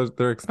sense.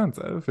 They're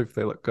expensive if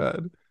they look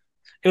good.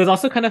 It was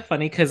also kind of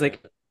funny because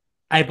like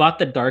I bought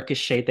the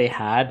darkest shade they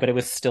had, but it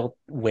was still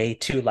way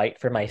too light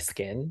for my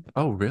skin.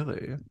 Oh,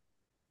 really?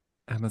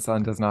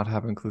 Amazon does not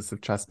have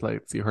inclusive chest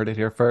plates. You heard it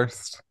here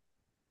first.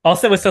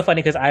 Also, it was so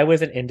funny because I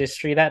was in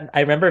industry that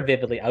I remember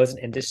vividly. I was in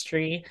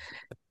industry,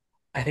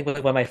 I think with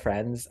one of my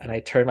friends, and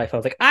I turned my phone, I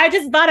was like, I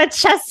just bought a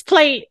chest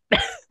plate.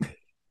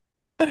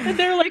 And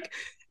they were like,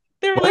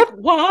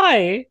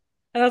 why?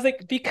 And I was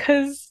like,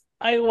 because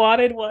I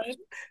wanted one.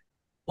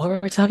 What were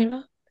we talking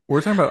about?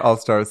 We're talking about All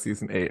Stars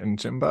season 8 and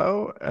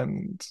Jimbo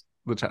and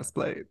the chest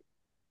plate.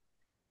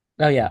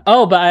 Oh yeah.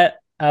 Oh, but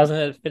I was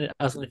gonna finish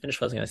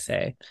what I was gonna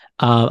say.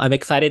 I'm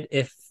excited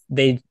if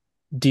they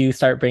do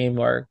start bringing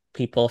more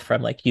people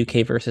from like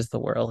UK versus the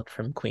world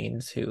from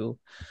queens who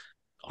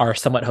are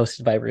somewhat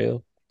hosted by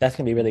Ru. That's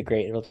gonna be really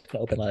great. It'll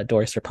open a lot of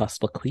doors for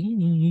possible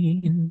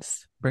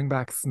queens. Bring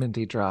back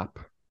Smindy Drop.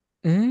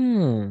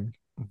 I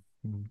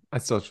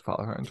still should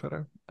follow her on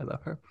Twitter. I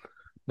love her.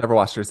 Never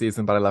watched her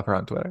season, but I love her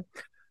on Twitter.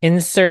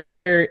 Insert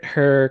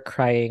her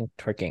crying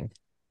twerking.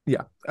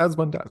 Yeah, as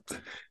one does.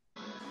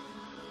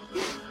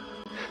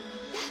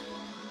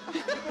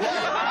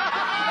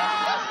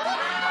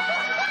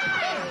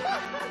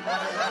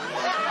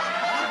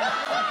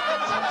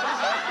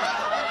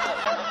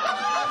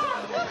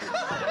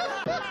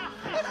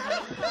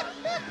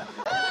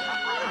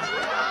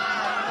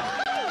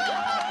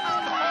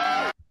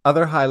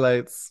 Other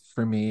highlights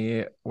for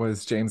me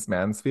was James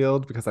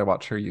Mansfield because I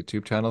watch her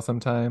YouTube channel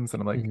sometimes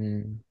and I'm like,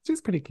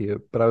 she's pretty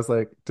cute. But I was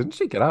like, didn't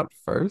she get out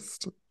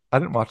first? I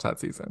didn't watch that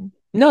season.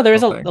 No, there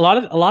was Whole a thing.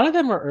 lot of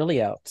them were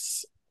early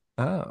outs.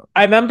 Oh,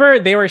 I remember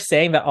they were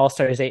saying that All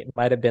Stars 8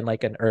 might have been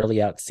like an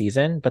early out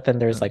season, but then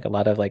there's like a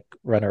lot of like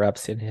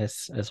runner-ups in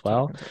his as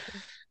well.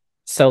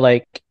 So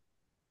like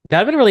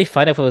that'd been really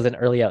fun if it was an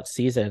early out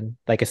season.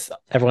 Like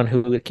everyone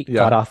who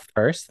got off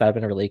first, that'd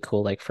been a really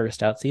cool like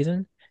first out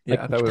season.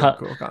 Yeah, like that was a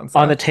cool concept.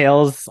 on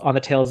the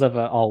tails of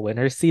an all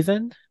winners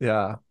season.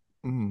 Yeah.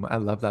 I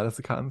love that as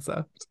a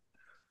concept.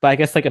 But I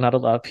guess like not a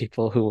lot of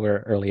people who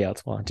were early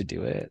outs wanted to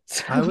do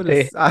it. I would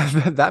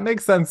that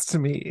makes sense to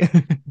me.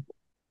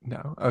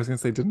 No, I was gonna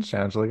say, didn't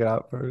Shangela get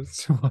out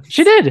first?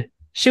 She did.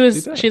 She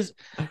was did.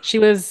 she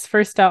was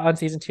first out on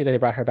season 2. They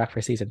brought her back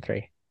for season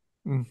 3.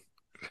 Bring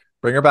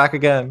her back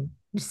again.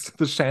 Just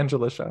the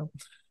Shangela show.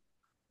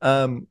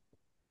 And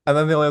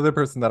then the only other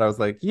person that I was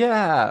like,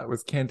 yeah,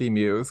 was Candy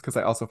Muse, because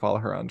I also follow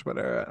her on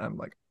Twitter and I'm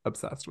like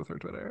obsessed with her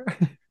Twitter.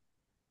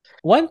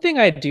 One thing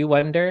I do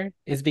wonder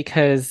is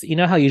because you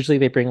know how usually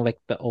they bring like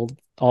the old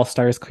All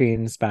Stars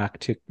queens back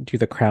to do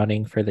the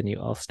crowning for the new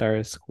All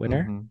Stars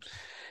winner.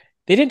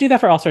 They didn't do that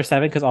for All Star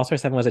 7 because All Star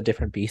 7 was a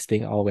different beast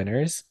being all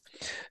winners.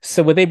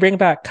 So would they bring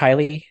back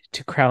Kylie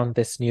to crown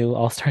this new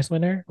All Stars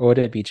winner, or would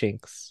it be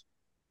Jinx?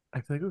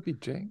 I feel like it would be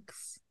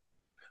Jinx.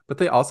 But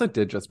they also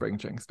did just bring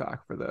Jinx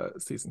back for the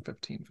season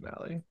 15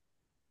 finale.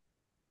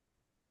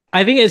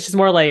 I think it's just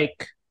more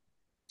like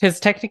because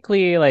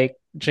technically like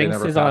Jinx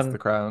is on the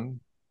crown.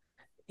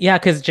 Yeah,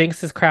 because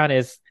Jinx's crown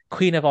is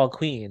Queen of all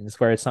queens,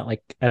 where it's not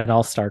like an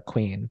all-star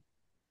queen.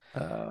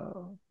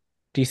 Oh.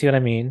 Do you see what I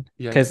mean?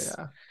 Yeah. Because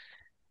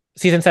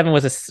season 7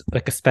 was a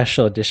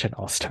special edition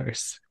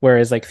All-Stars,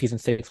 whereas like season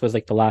 6 was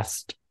like the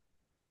last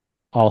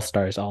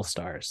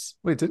All-Stars.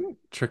 Wait, didn't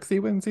Trixie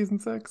win season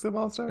 6 of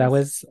All-Stars? That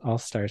was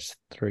All-Stars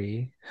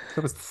 3.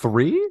 That was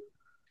 3?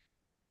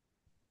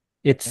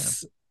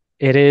 It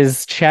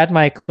is Chad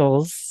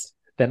Michaels,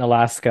 then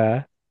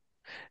Alaska,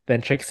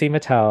 then Trixie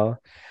Mattel,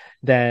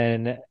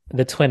 then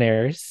the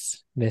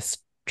Twinners, Miss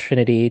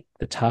Trinity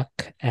the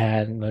Tuck,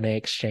 and Monet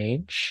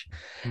Exchange.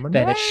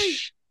 Then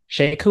it's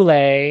Shea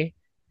Coulee,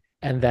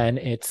 and then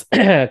it's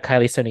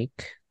Kylie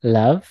Sonique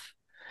Love.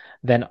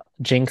 Then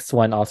Jinx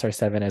won All Star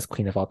 7 as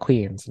Queen of All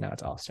Queens. Now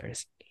it's All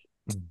Stars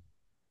 8.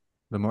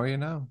 The more you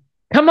know.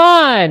 Come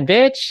on,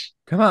 bitch.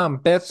 Come on,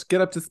 bitch.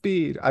 Get up to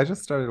speed. I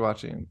just started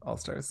watching All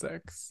Star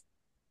 6.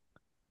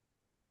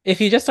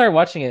 If you just started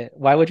watching it,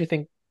 why would you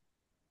think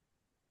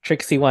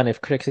Trixie won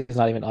if Trixie's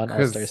not even on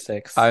All Star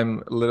 6?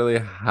 I'm literally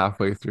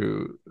halfway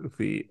through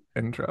the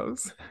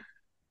intros.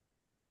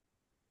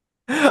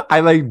 I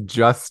like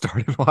just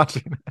started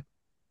watching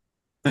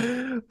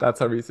it. That's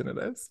how recent it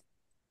is.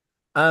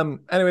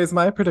 Anyways,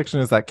 my prediction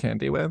is that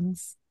Candy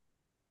wins.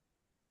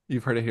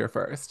 You've heard it here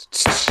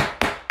first.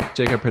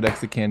 Jacob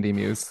predicts a Candy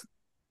Muse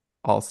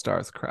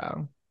All-Stars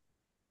crown.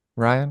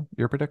 Ryan,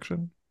 your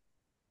prediction?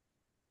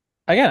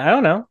 Again, I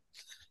don't know.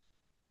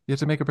 You have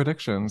to make a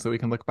prediction so we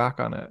can look back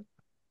on it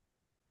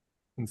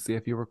and see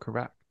if you were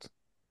correct.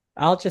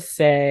 I'll just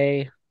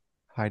say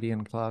Heidi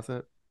in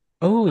closet.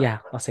 Oh yeah,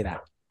 I'll say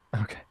that.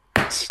 Okay.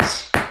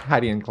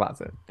 Heidi in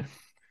closet.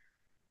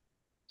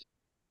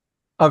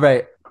 All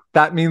right.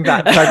 That means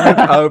that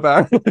segment's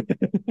over.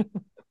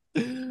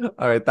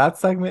 All right. That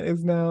segment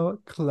is now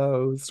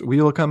closed.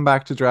 We will come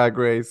back to Drag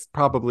Race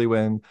probably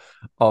when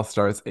All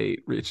Stars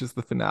 8 reaches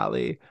the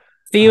finale.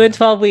 See you in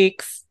 12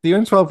 weeks. See you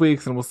in 12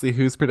 weeks, and we'll see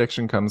whose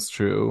prediction comes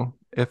true.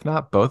 If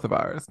not both of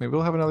ours, maybe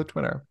we'll have another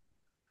twinner.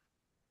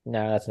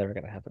 No, that's never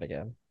going to happen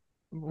again.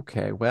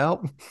 Okay,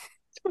 well,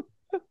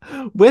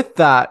 with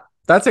that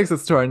takes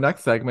us to our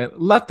next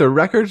segment. Let the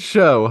record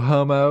show,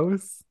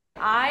 homos.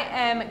 I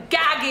am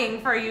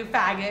gagging for you,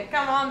 faggot.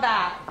 Come on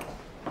back.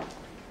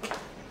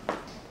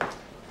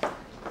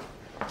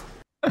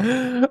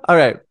 All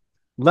right.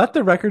 Let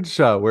the record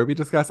show, where we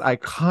discuss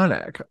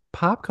iconic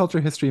pop culture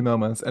history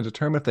moments and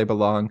determine if they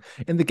belong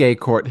in the gay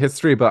court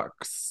history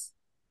books.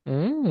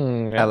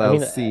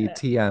 LLC,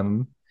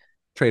 TM,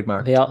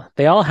 trademark.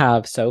 They all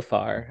have so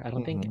far. I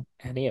don't think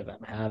any of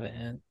them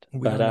haven't.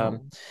 But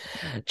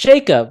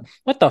Jacob,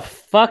 what the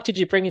fuck did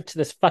you bring into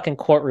this fucking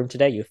courtroom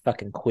today, you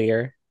fucking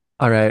queer?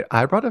 All right,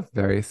 I brought a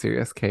very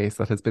serious case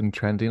that has been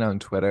trending on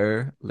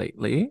Twitter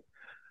lately,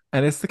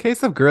 and it's the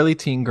case of girly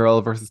teen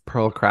girl versus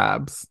Pearl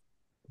Krabs.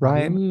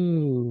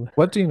 Ryan,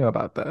 what do you know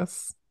about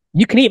this?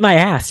 You can eat my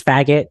ass,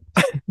 faggot.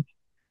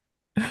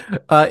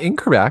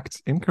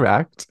 Incorrect.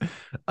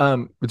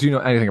 Do you know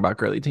anything about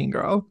girly teen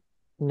girl?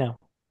 No.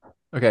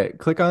 Okay,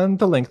 click on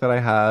the link that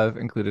I have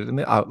included in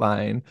the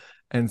outline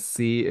and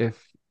see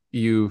if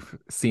you've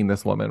seen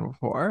this woman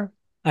before.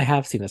 I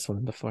have seen this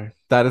woman before.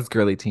 That is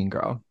girly teen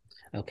girl.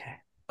 Okay.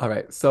 All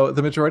right. So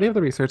the majority of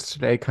the research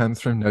today comes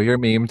from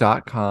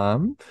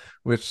knowyourmeme.com,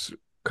 which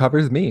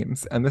covers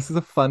memes. And this is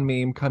a fun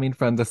meme coming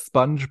from the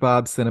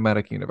SpongeBob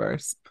cinematic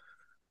universe.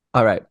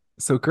 All right.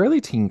 So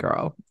girly teen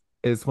girl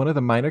is one of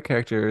the minor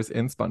characters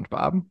in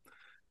SpongeBob.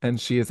 and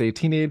she is a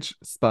teenage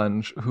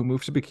sponge who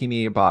moved to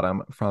Bikini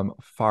Bottom from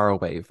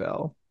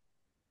Farawayville.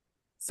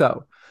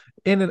 So,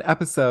 in an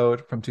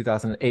episode from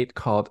 2008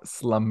 called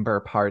Slumber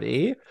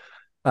Party,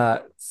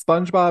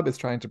 SpongeBob is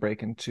trying to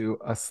break into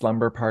a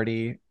slumber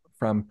party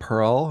from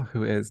Pearl,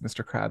 who is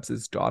Mr.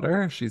 Krabs'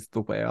 daughter. She's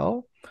the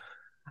whale.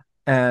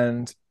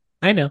 And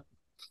I know.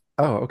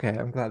 Oh, okay.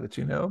 I'm glad that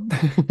you know.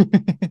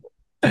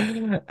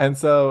 And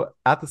so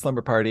at the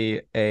slumber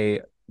party,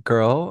 a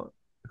girl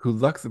who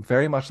looks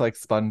very much like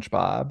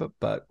SpongeBob,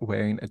 but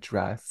wearing a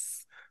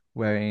dress,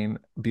 wearing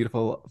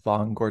beautiful,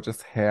 long,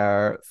 gorgeous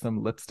hair,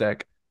 some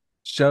lipstick,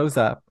 shows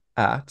up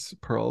at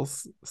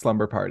Pearl's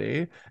slumber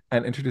party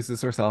and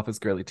introduces herself as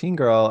Girly Teen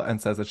Girl and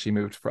says that she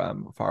moved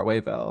from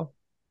Farawayville.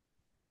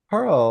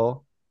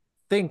 Pearl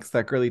thinks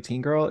that Girly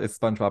Teen Girl is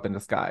SpongeBob in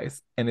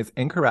disguise and is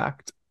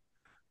incorrect,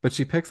 but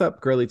she picks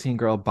up Girly Teen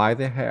Girl by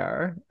the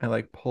hair and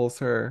like pulls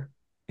her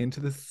into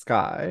the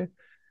sky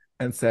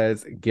and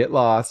says, "Get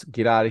lost,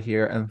 get out of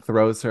here," and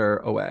throws her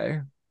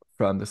away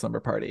from the slumber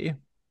party.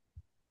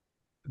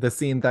 The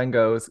scene then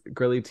goes,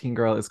 Girly Teen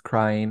Girl is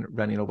crying,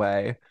 running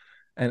away.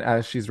 And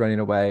as she's running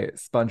away,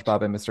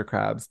 SpongeBob and Mr.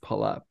 Krabs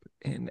pull up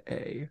in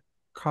a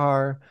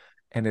car,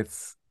 and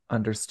it's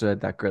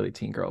understood that Girly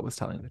Teen Girl was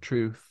telling the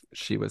truth.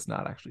 She was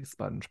not actually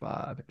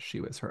SpongeBob. She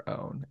was her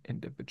own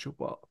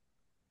individual.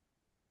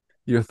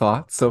 Your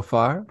thoughts so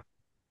far?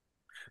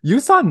 You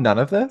saw none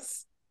of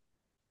this?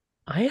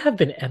 I have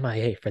been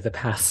MIA for the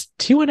past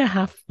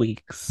 2.5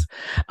 weeks.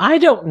 I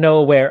don't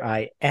know where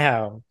I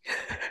am.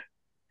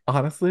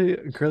 Honestly,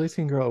 Girly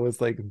Teen Girl was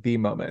like the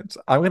moment.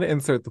 I'm going to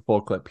insert the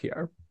full clip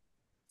here.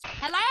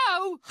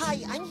 Hello?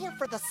 Hi, I'm here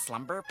for the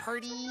slumber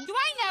party. Do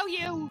I know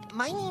you?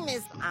 My name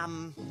is,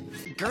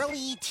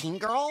 Girly Teen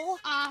Girl.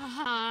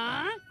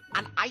 Uh-huh.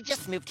 And I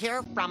just moved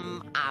here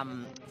from,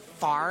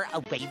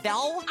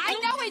 Farawayville. I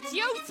know it's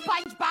you,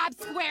 SpongeBob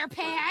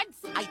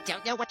SquarePants. I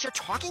don't know what you're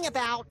talking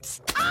about.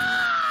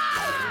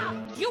 Ah!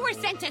 You were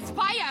sent to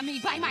spy on me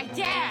by my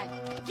dad.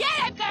 Get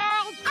it,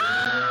 girls!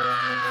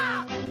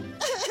 Ah!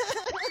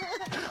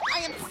 I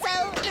am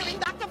so moving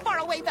back to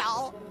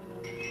Farawayville.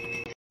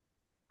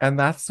 And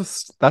that's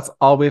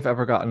all we've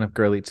ever gotten of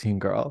Girly Teen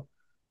Girl.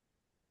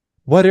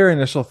 What are your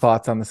initial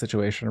thoughts on the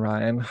situation,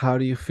 Ryan? How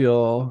do you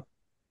feel?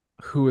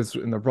 Who is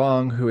in the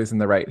wrong? Who is in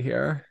the right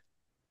here?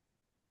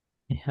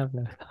 I have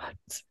no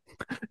thoughts.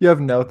 You have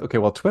no... Okay,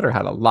 well, Twitter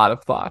had a lot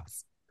of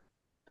thoughts.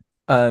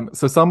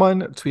 So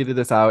someone tweeted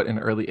this out in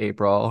early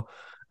April,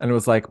 and it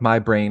was like, my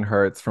brain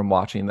hurts from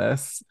watching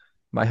this.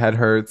 My head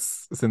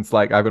hurts since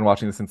I've been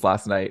watching this since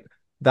last night.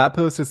 That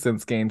post has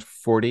since gained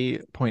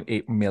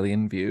 40.8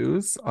 million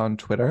views on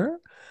Twitter.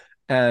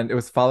 And it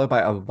was followed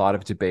by a lot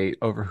of debate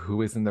over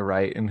who is in the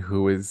right and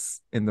who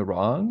is in the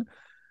wrong.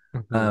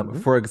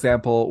 For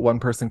example, one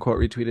person quote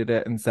retweeted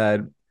it and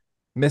said,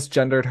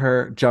 "Misgendered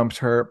her, jumped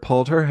her,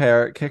 pulled her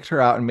hair, kicked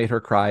her out, and made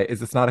her cry. Is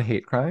this not a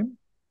hate crime?"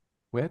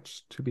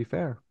 Which, to be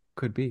fair,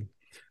 could be.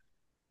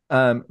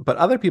 But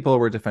other people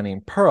were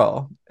defending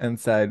Pearl and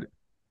said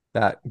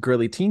that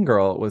Girly Teen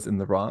Girl was in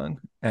the wrong.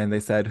 And they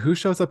said, "Who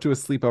shows up to a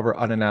sleepover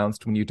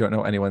unannounced when you don't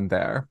know anyone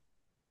there?"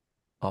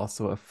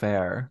 Also a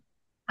fair.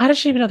 How does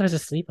she even know there's a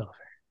sleepover?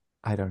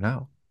 I don't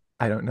know.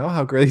 I don't know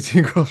how Girly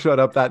Teen Girl showed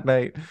up that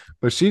night,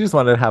 but she just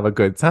wanted to have a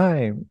good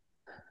time.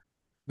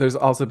 There's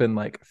also been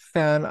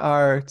fan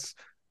art,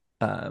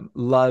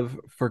 love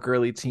for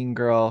Girly Teen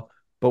Girl.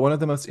 But one of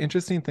the most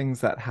interesting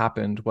things that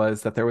happened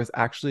was that there was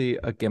actually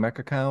a gimmick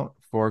account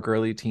for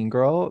Girly Teen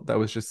Girl that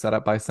was just set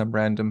up by some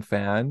random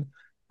fan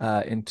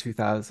in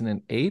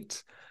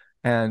 2008.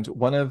 And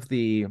one of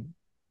the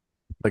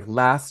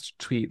last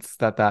tweets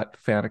that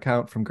fan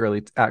account from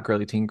Girly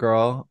Teen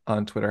Girl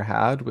on Twitter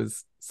had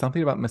was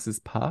something about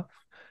Mrs. Puff,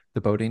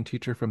 the boating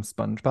teacher from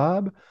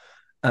SpongeBob,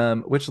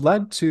 which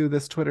led to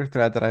this Twitter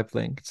thread that I've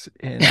linked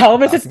in. How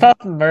Mrs.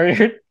 Puff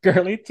murdered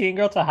Girly Teen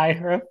Girl to hide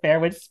her affair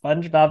with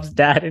SpongeBob's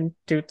dad in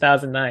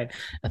 2009.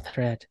 A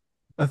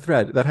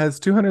thread that has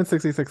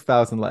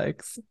 266,000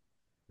 likes.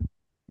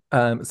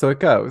 So it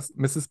goes.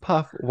 Mrs.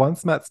 Puff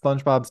once met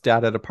SpongeBob's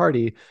dad at a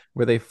party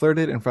where they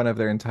flirted in front of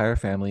their entire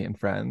family and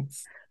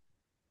friends.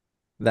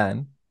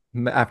 Then,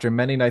 after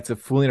many nights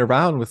of fooling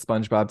around with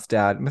SpongeBob's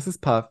dad, Mrs.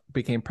 Puff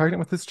became pregnant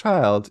with his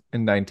child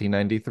in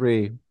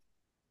 1993.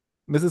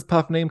 Mrs.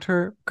 Puff named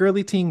her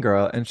Girly Teen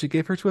Girl, and she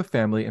gave her to a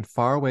family in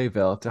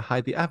Farawayville to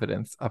hide the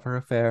evidence of her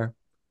affair.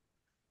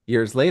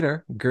 Years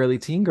later, Girly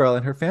Teen Girl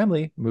and her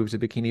family moved to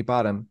Bikini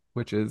Bottom,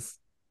 which is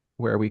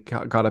where we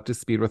got up to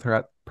speed with her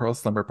at Pearl's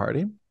slumber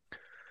party.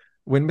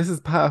 When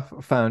Mrs. Puff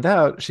found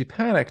out, she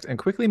panicked and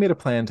quickly made a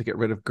plan to get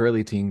rid of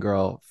Girly Teen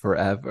Girl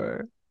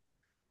forever.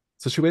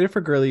 So she waited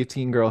for Girly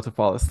Teen Girl to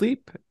fall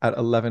asleep. At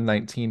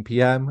 11:19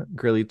 p.m.,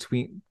 Girly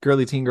Teen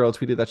Girl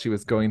tweeted that she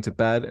was going to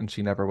bed, and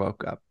she never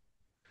woke up.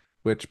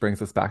 Which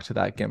brings us back to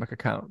that gimmick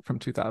account from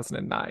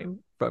 2009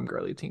 from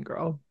Girly Teen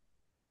Girl.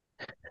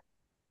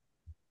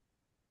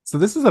 So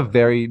this is a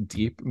very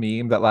deep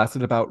meme that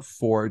lasted about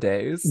 4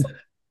 days,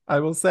 I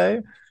will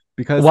say.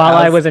 Because while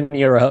I was in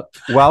Europe.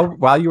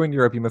 While you were in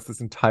Europe, you missed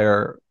this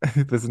entire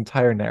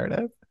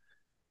narrative.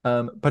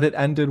 But it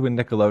ended when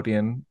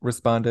Nickelodeon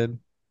responded.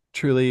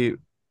 Truly,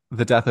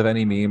 the death of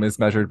any meme is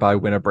measured by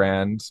when a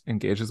brand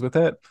engages with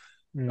it.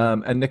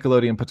 And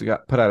Nickelodeon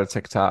put out a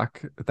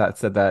TikTok that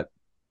said that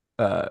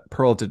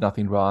Pearl did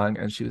nothing wrong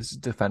and she was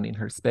defending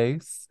her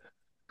space.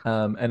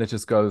 And it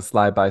just goes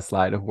slide by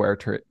slide of where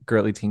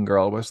girly teen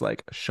girl was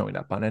like showing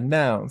up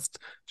unannounced.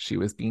 She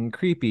was being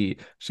creepy.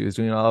 She was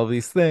doing all of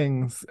these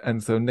things.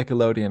 And so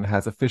Nickelodeon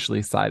has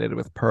officially sided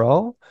with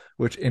Pearl,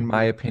 which in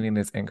my opinion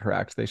is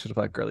incorrect. They should have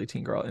let girly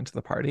teen girl into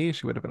the party.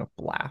 She would have been a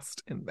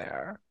blast in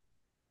there.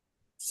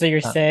 So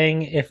you're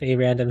saying if a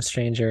random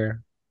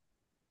stranger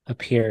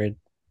appeared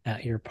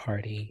at your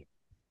party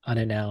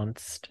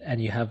unannounced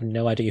and you have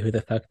no idea who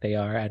the fuck they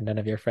are and none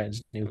of your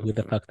friends knew who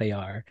the fuck they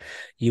are,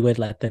 you would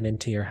let them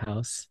into your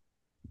house?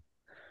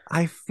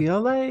 I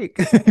feel like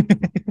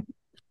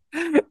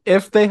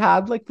if they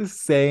had like the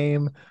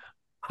same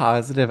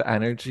positive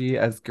energy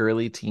as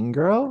girly teen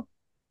girl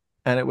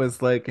and it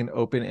was like an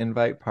open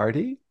invite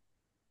party,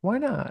 why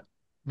not?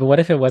 But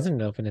what if it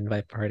wasn't an open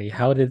invite party?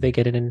 How did they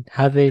get it in?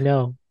 How did they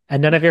know?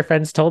 And none of your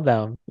friends told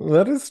them.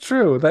 That is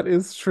true. That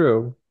is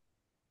true.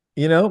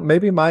 You know,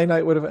 maybe my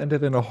night would have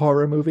ended in a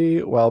horror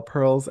movie while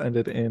Pearl's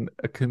ended in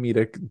a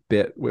comedic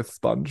bit with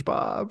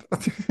SpongeBob.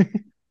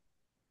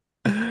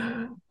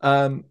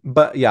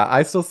 But yeah,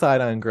 I still side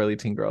on girly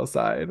teen girl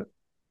side.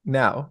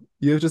 Now,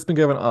 you've just been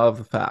given all of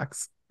the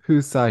facts.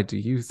 Whose side do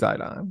you side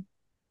on?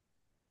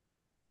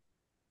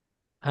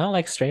 I don't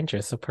like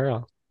strangers, so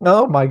Pearl.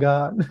 Oh my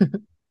God.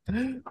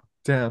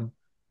 Damn.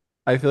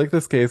 I feel like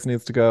this case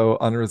needs to go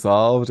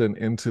unresolved and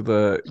into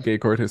the gay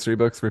court history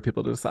books for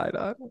people to decide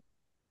on.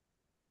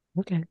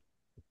 Okay.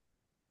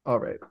 All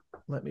right.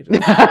 Let me just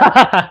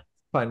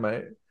find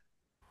my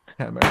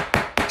hammer.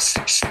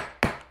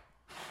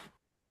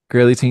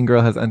 Girly teen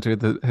girl has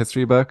entered the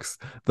history books.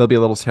 There'll be a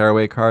little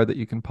tearaway card that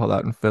you can pull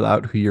out and fill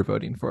out who you're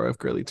voting for of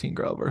girly teen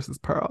girl versus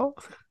Pearl.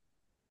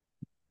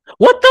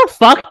 What the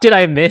fuck did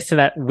I miss in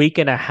that week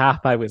and a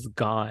half I was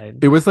gone?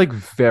 It was like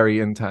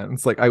very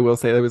intense. Like I will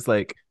say there was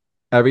like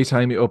every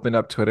time you opened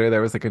up Twitter,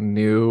 there was like a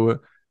new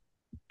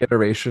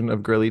iteration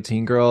of girly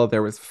teen girl.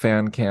 There was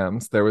fan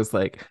cams. There was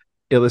like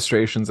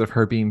illustrations of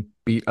her being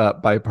beat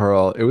up by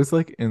Pearl. It was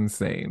like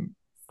insane.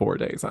 4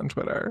 days on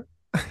Twitter.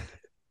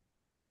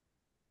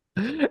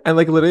 And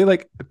like literally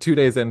like 2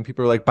 days in,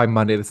 people were like, by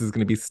Monday this is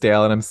going to be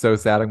stale and I'm so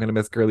sad I'm going to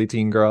miss girly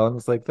teen girl. And I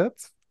was like,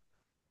 that's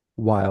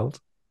wild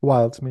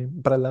to me,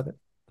 but I love it.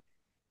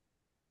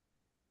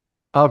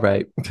 All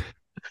right.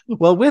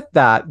 Well, with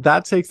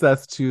that takes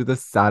us to the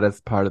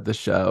saddest part of the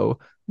show,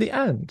 the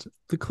end,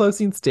 the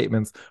closing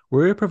statements,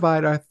 where we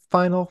provide our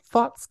final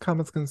thoughts,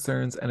 comments,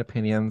 concerns, and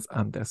opinions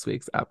on this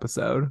week's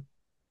episode.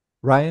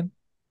 Ryan,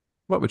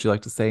 what would you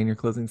like to say in your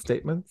closing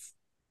statements?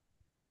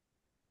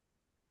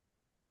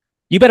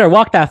 You better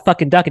walk that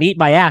fucking duck and eat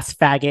my ass,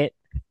 faggot.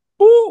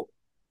 Ooh.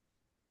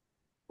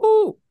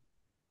 Ooh.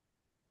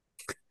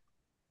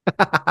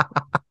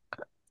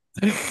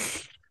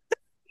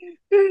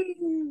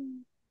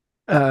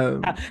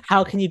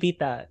 How can you beat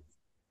that?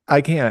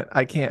 I can't.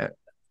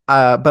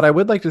 But I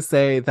would like to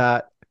say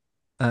that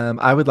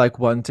I would like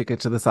one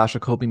ticket to the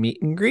SASHA COLBY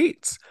meet and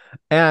greet.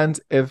 And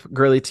if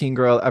girly teen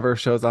girl ever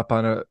shows up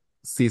on a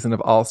season of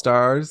All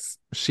Stars,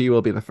 she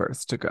will be the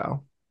first to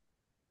go.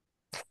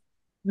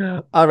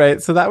 All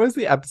right, so that was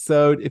the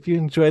episode. If you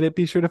enjoyed it,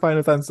 be sure to find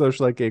us on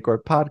social at Gay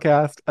Court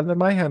Podcast. And then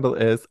my handle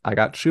is I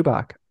got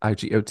Shubak,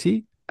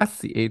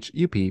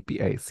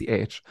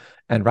 IGOTSCHUPBACH.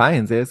 And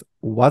Ryan's is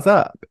What's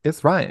Up?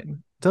 It's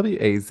Ryan,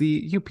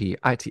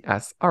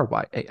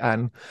 WAZUPITSRYAN.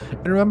 And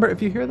remember,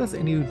 if you hear this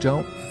and you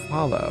don't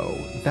follow,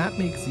 that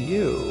makes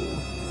you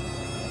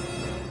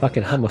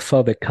fucking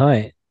homophobic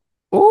cunt.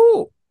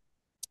 Ooh.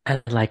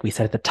 And like we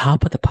said at the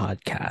top of the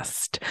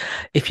podcast,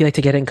 if you'd like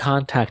to get in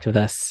contact with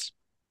us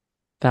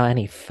about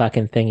any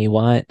fucking thing you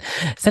want,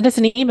 send us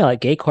an email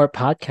at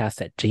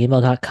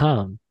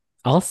gaycourtpodcast@gmail.com.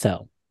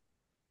 Also,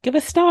 give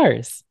us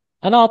stars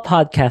on all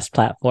podcast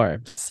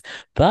platforms.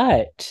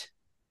 But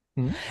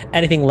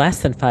anything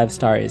less than 5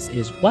 stars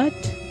is what?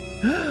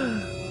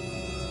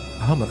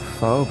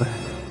 Homophobic.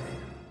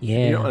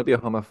 Yeah. You don't want to be a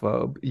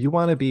homophobe. You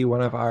want to be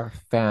one of our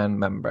fan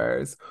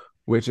members,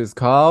 which is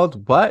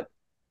called what?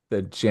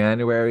 The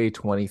January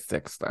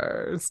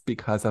 26ers,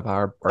 because of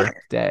our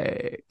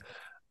birthday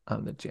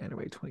on the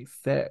January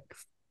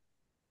 26th.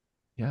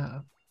 Yeah.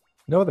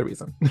 No other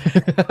reason.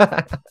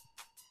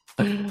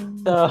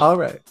 All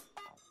right.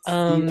 See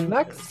you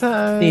next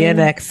time. See you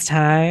next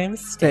time.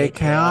 Stay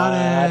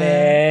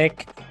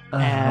chaotic.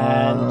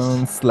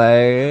 And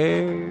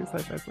slay.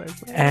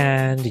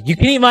 And you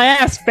can eat my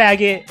ass,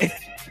 faggot.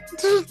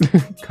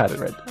 Cut it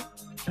right there.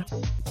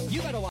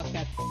 You better walk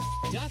that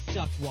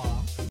duck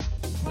walk.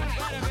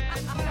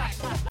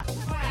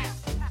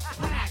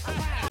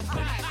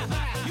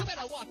 You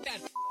better walk that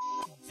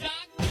duck.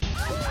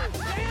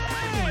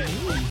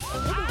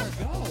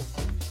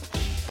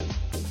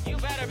 You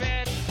better,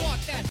 man, walk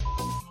that.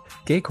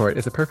 Gay Court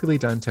is a Perfectly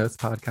Done Toast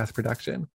podcast production.